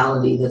 a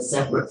reality that's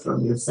separate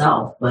from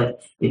yourself,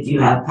 but if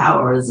you have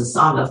power as a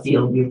Sangha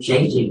field, you're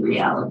changing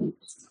reality.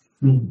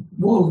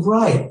 Well,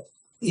 right.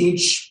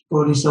 Each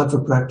Bodhisattva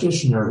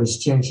practitioner is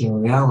changing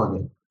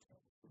reality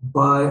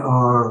by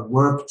our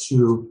work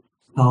to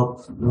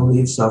help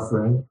relieve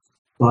suffering,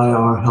 by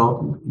our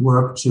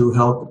work to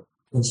help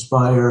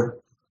inspire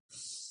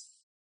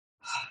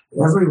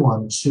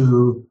everyone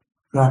to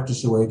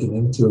practice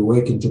awakening, to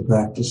awaken to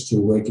practice, to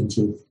awaken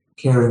to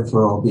caring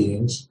for all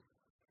beings.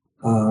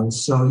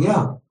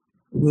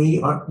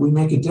 We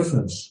make a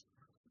difference,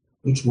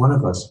 each one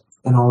of us,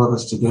 and all of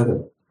us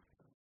together.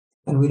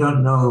 And we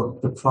don't know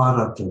the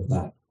product of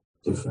that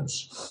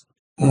difference.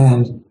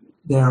 And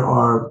there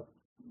are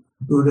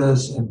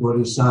Buddhas and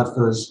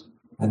Bodhisattvas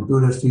and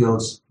Buddha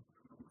fields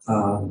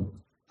in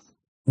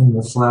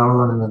the Flower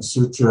Ornament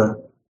Sutra.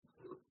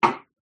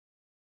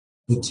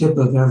 The tip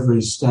of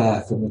every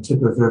staff and the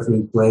tip of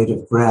every blade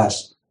of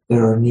grass,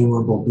 there are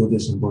innumerable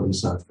Buddhas and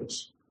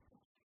Bodhisattvas.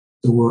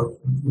 The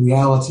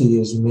reality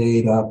is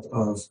made up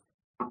of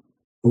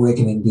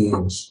awakening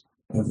beings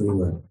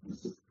everywhere.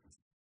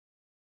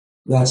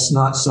 That's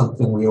not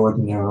something we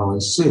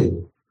ordinarily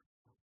see.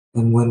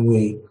 And when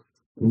we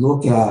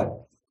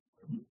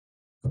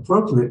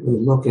appropriately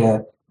look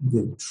at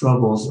the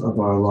troubles of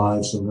our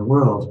lives in the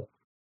world,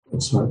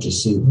 it's hard to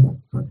see that.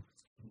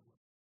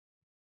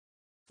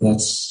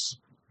 That's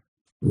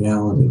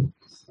reality.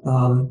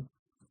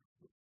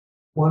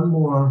 One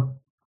more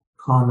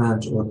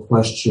comment or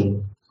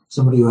question.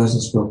 Somebody who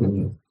hasn't spoken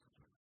yet.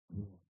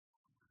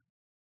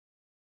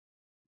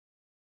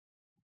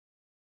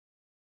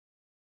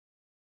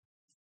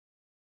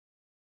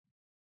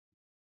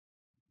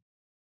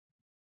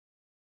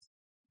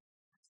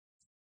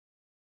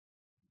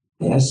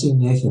 Hey, I see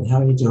Nathan.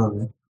 How are you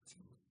doing,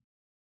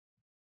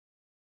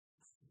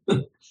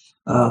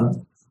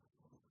 man?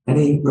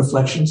 Any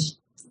reflections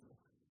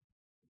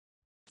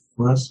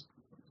for us?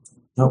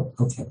 Nope.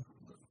 Okay.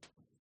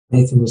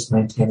 Nathan is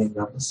maintaining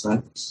up the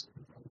silence.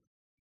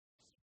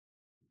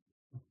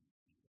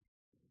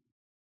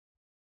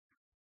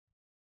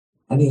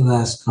 Any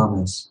last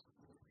comments?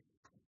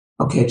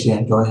 Okay,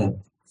 Jan, go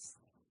ahead.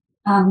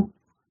 I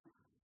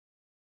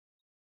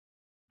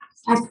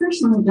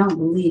personally don't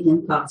believe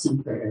in thoughts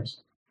and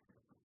prayers.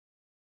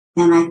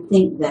 And I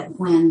think that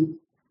when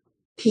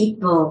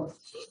people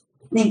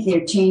think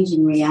they're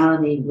changing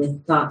reality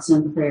with thoughts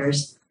and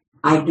prayers,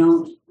 I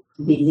don't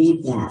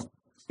believe that.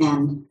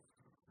 And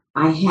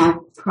I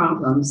have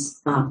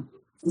problems.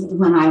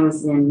 When I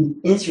was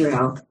in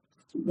Israel,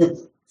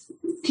 the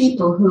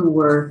people who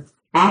were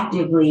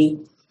actively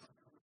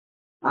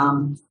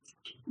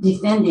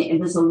defending, it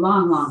was a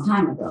long, long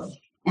time ago,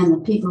 and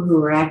the people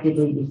who were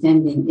actively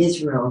defending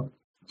Israel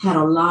had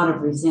a lot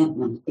of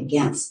resentment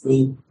against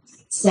the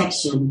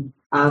section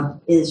of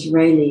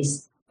Israeli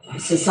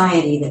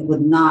society that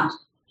would not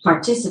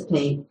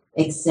participate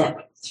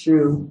except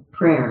through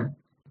prayer.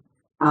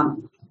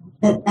 And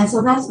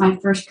so that's my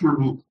first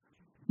comment.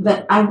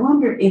 But I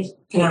wonder if...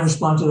 Can I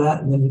respond to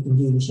that, and then you can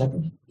do your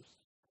second?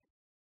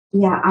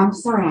 Yeah, I'm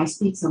sorry I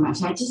speak so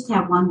much. I just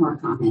have one more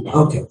comment.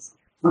 Okay.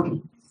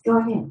 Okay, go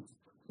ahead.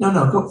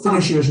 No, go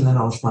finish yours, and then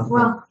I'll respond to that.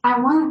 Well, I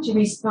wanted to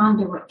respond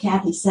to what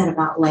Kathy said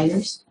about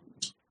layers,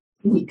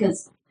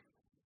 because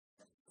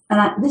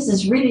this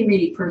is really,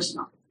 really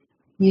personal.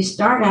 You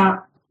start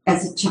out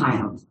as a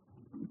child.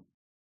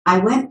 I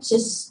went to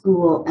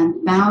school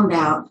and found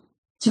out,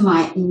 to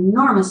my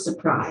enormous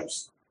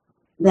surprise,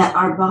 that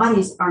our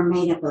bodies are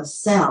made up of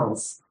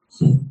cells,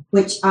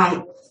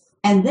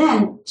 and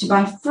then to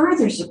my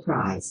further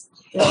surprise,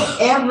 that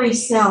every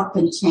cell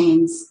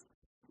contains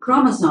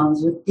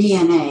chromosomes with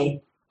DNA,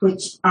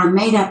 which are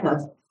made up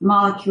of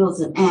molecules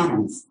and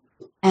atoms.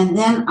 And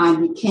then I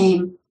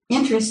became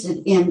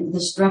interested in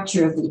the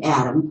structure of the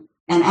atom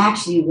and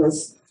actually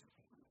was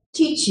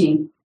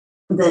teaching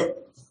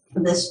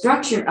the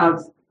structure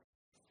of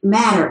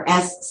matter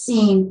as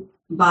seen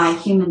by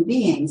human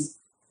beings.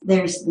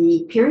 There's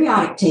the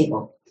periodic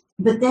table,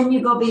 but then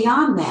you go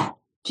beyond that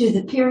to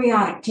the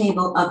periodic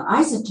table of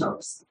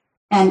isotopes,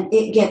 and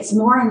it gets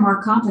more and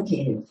more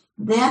complicated.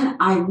 Then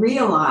I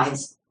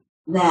realized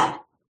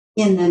that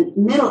in the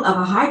middle of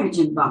a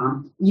hydrogen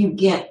bomb, you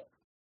get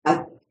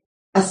a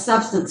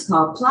substance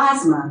called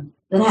plasma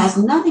that has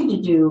nothing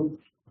to do,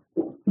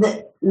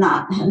 but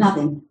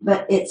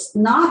it's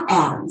not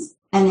atoms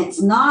and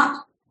it's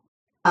not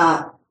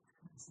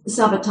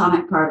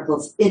subatomic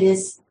particles. It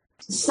is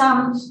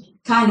some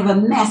kind of a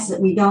mess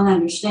that we don't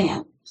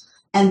understand.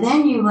 And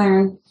then you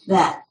learn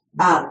that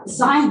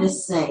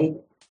scientists say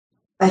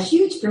a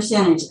huge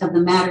percentage of the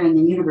matter in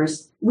the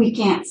universe we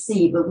can't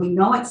see, but we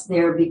know it's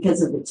there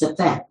because of its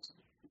effect.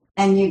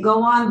 And you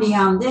go on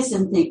beyond this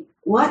and think,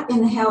 what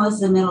in the hell is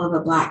the middle of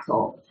a black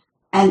hole?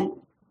 And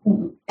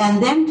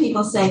then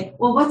people say,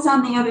 well, what's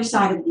on the other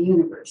side of the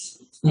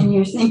universe? And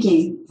you're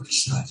thinking,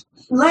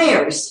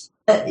 layers.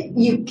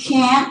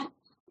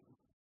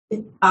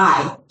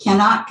 I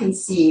cannot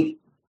conceive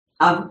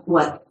of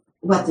what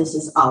this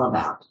is all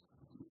about.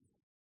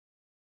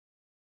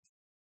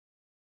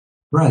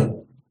 Right.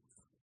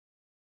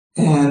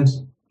 And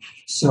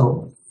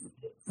so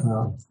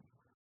I'm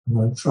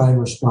going to try and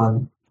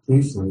respond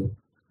briefly.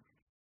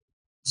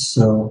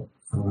 So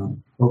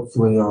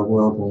hopefully our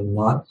world will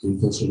not be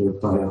visited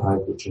by a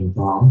hydrogen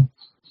bomb,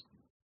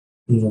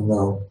 even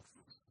though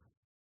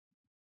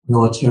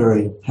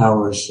military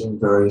powers in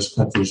various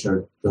countries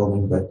are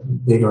building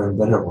bigger and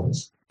better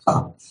ones.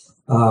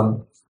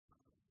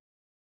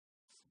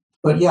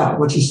 But yeah,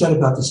 what you said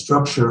about the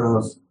structure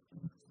of,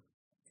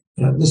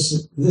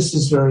 this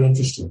is very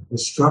interesting. The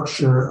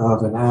structure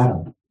of an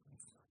atom.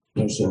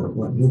 There's a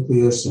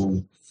nucleus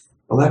and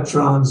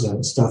electrons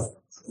and stuff,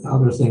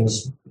 other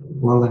things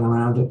whirling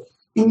around it.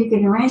 And you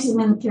can arrange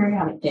them in the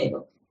periodic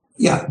table.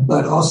 Yeah,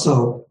 but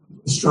also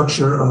the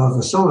structure of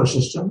a solar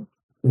system.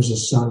 There's a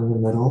sun in the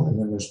middle, and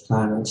then there's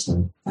planets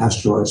and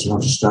asteroids and all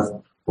this stuff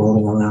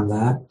whirling around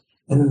that.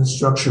 And then the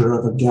structure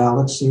of a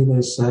galaxy,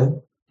 they say.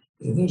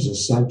 There's a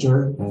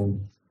center,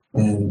 and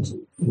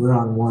we're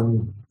on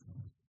one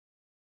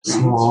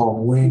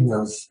small wing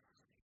of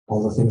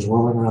all the things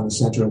rolling around the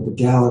center of the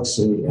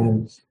galaxy.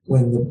 And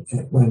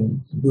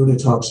when Buddha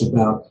talks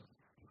about,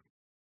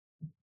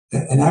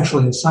 and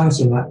actually in science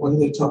they're not, what are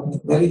they talking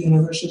about? Many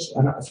universes?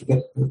 I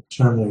forget the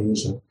term they're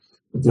using,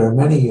 but there are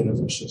many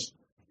universes.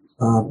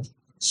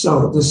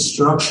 So this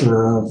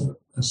structure of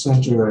a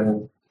center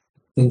and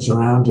things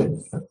around it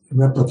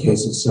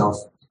replicates itself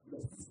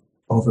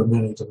over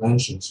many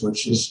dimensions,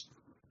 which is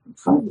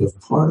kind of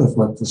part of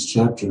what this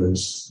chapter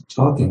is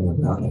talking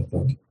about, I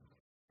think.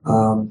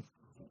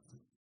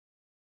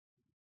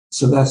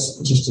 So that's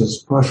just a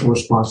partial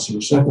response to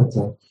your second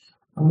thing.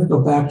 I'm going to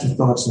go back to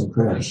thoughts and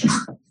prayers.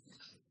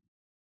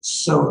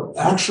 So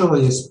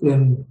actually, it's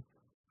been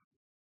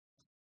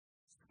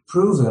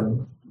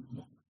proven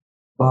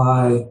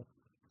or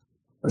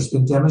it's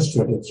been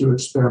demonstrated through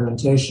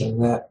experimentation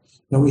that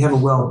we have a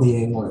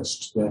well-being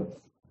list that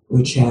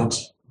we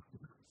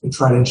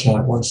try to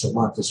chant once a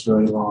month. It's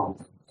very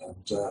long,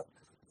 and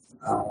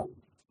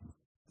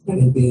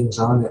many beings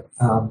on it.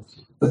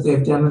 But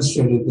they've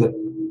demonstrated that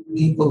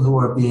people who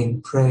are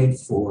being prayed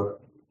for,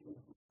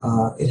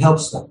 it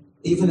helps them,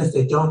 even if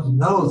they don't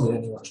know that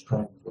anyone's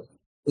praying for them.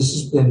 This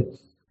has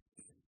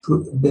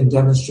been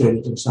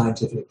demonstrated in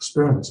scientific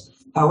experiments.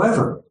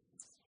 However,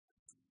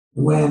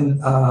 when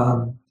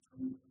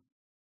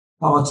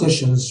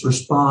politicians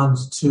respond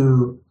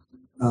to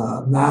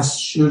mass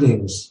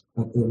shootings,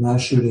 like the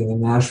mass shooting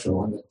in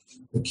Nashville and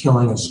the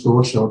killing of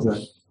school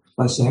children,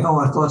 by saying, "Oh,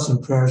 our thoughts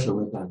and prayers are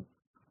with them,"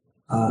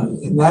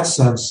 in that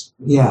sense,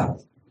 yeah,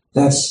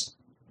 that's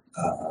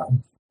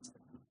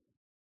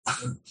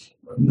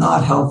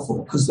not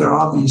helpful, because there are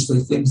obviously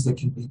things that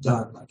can be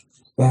done, like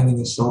banning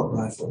assault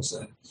rifles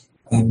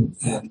and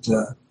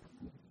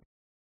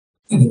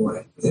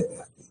anyway,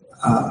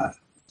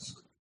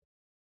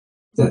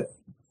 that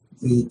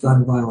the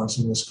gun violence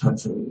in this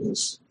country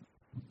is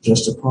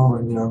just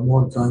appalling. There are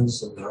more guns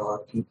than there are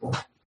people.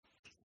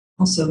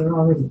 Also, they're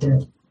already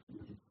dead.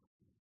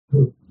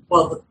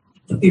 Well,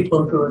 the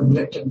people who are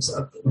victims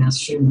of the mass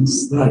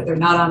shootings, Right. They're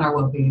not on our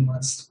well-being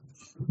list.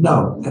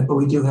 No, but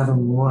we do have a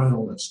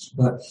memorial list.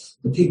 But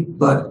the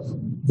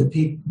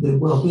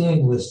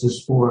well-being list is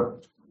for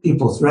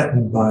people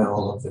threatened by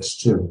all of this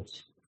too.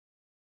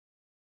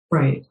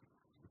 Right.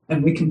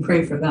 And we can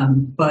pray for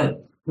them,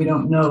 but we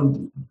don't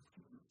know.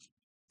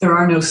 There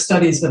are no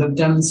studies that have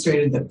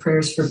demonstrated that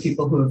prayers for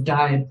people who have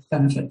died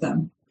benefit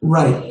them.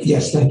 Right.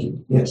 Yes. Thank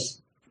you.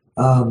 Yes.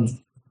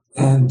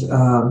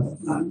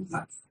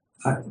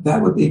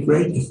 That would be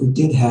great if we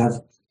did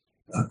have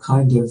a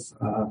kind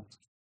of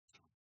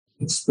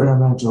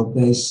experimental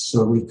base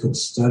so we could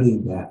study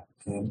that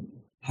and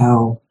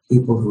how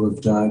people who have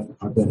died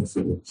are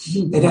benefited.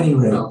 At any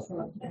rate,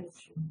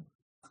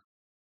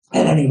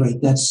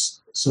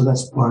 that's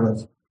part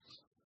of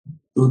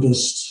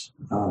Buddhist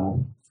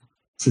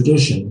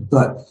tradition.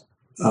 But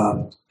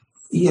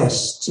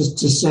yes,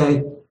 to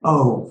say,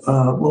 well,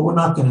 we're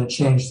not going to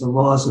change the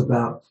laws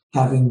about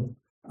having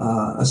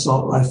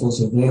assault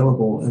rifles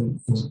available, and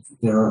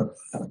there are,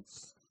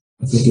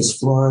 I think it's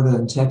Florida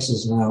and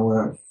Texas now,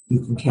 where you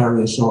can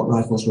carry assault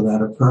rifles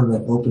without a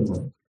permit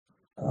openly,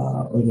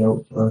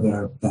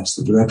 that's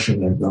the direction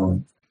they're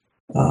going.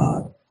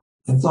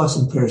 And thoughts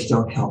and prayers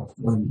don't help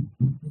when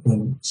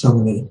so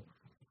many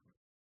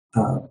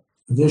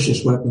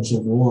vicious weapons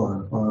of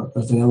war are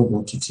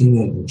available to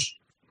teenagers.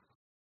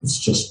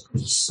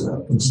 It's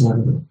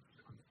insanity.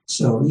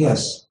 So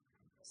yes,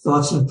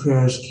 thoughts and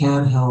prayers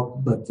can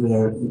help, but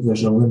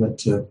there's a limit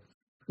to.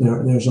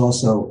 There's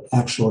also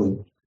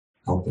actually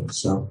helping.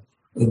 So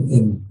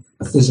in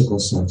a physical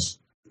sense.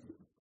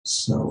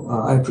 So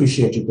I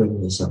appreciate you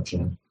bringing this up,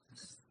 Jan.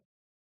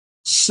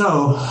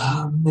 So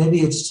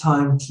maybe it's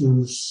time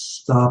to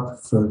stop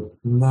for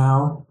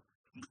now.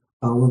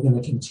 We're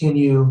going to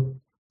continue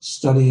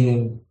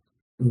studying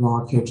the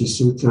Vimalakirti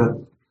Sutra.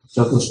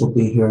 Douglas will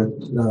be here.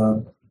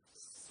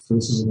 So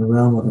this is in the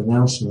realm of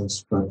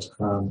announcements, but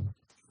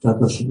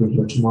Douglas will be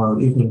here tomorrow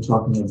evening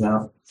talking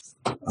about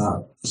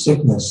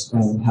sickness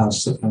and how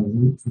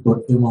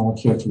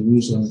Vimalakirti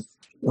using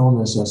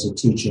illness as a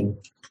teaching.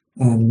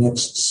 And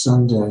next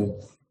Sunday,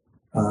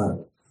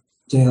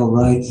 Dale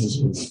Wright,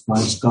 who's a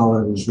fine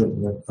scholar who's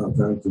written a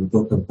very good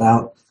book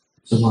about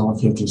the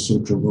Vimalakirti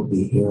Sutra, will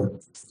be here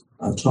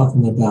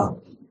talking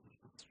about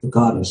the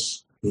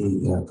goddess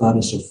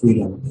of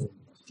freedom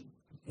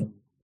in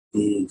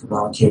the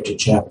Vimalakirti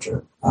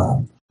chapter.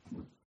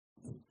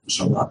 There's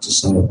a lot to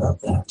say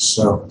about that.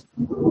 So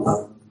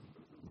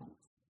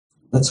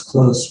let's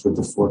close with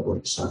the 4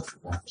 words after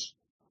that.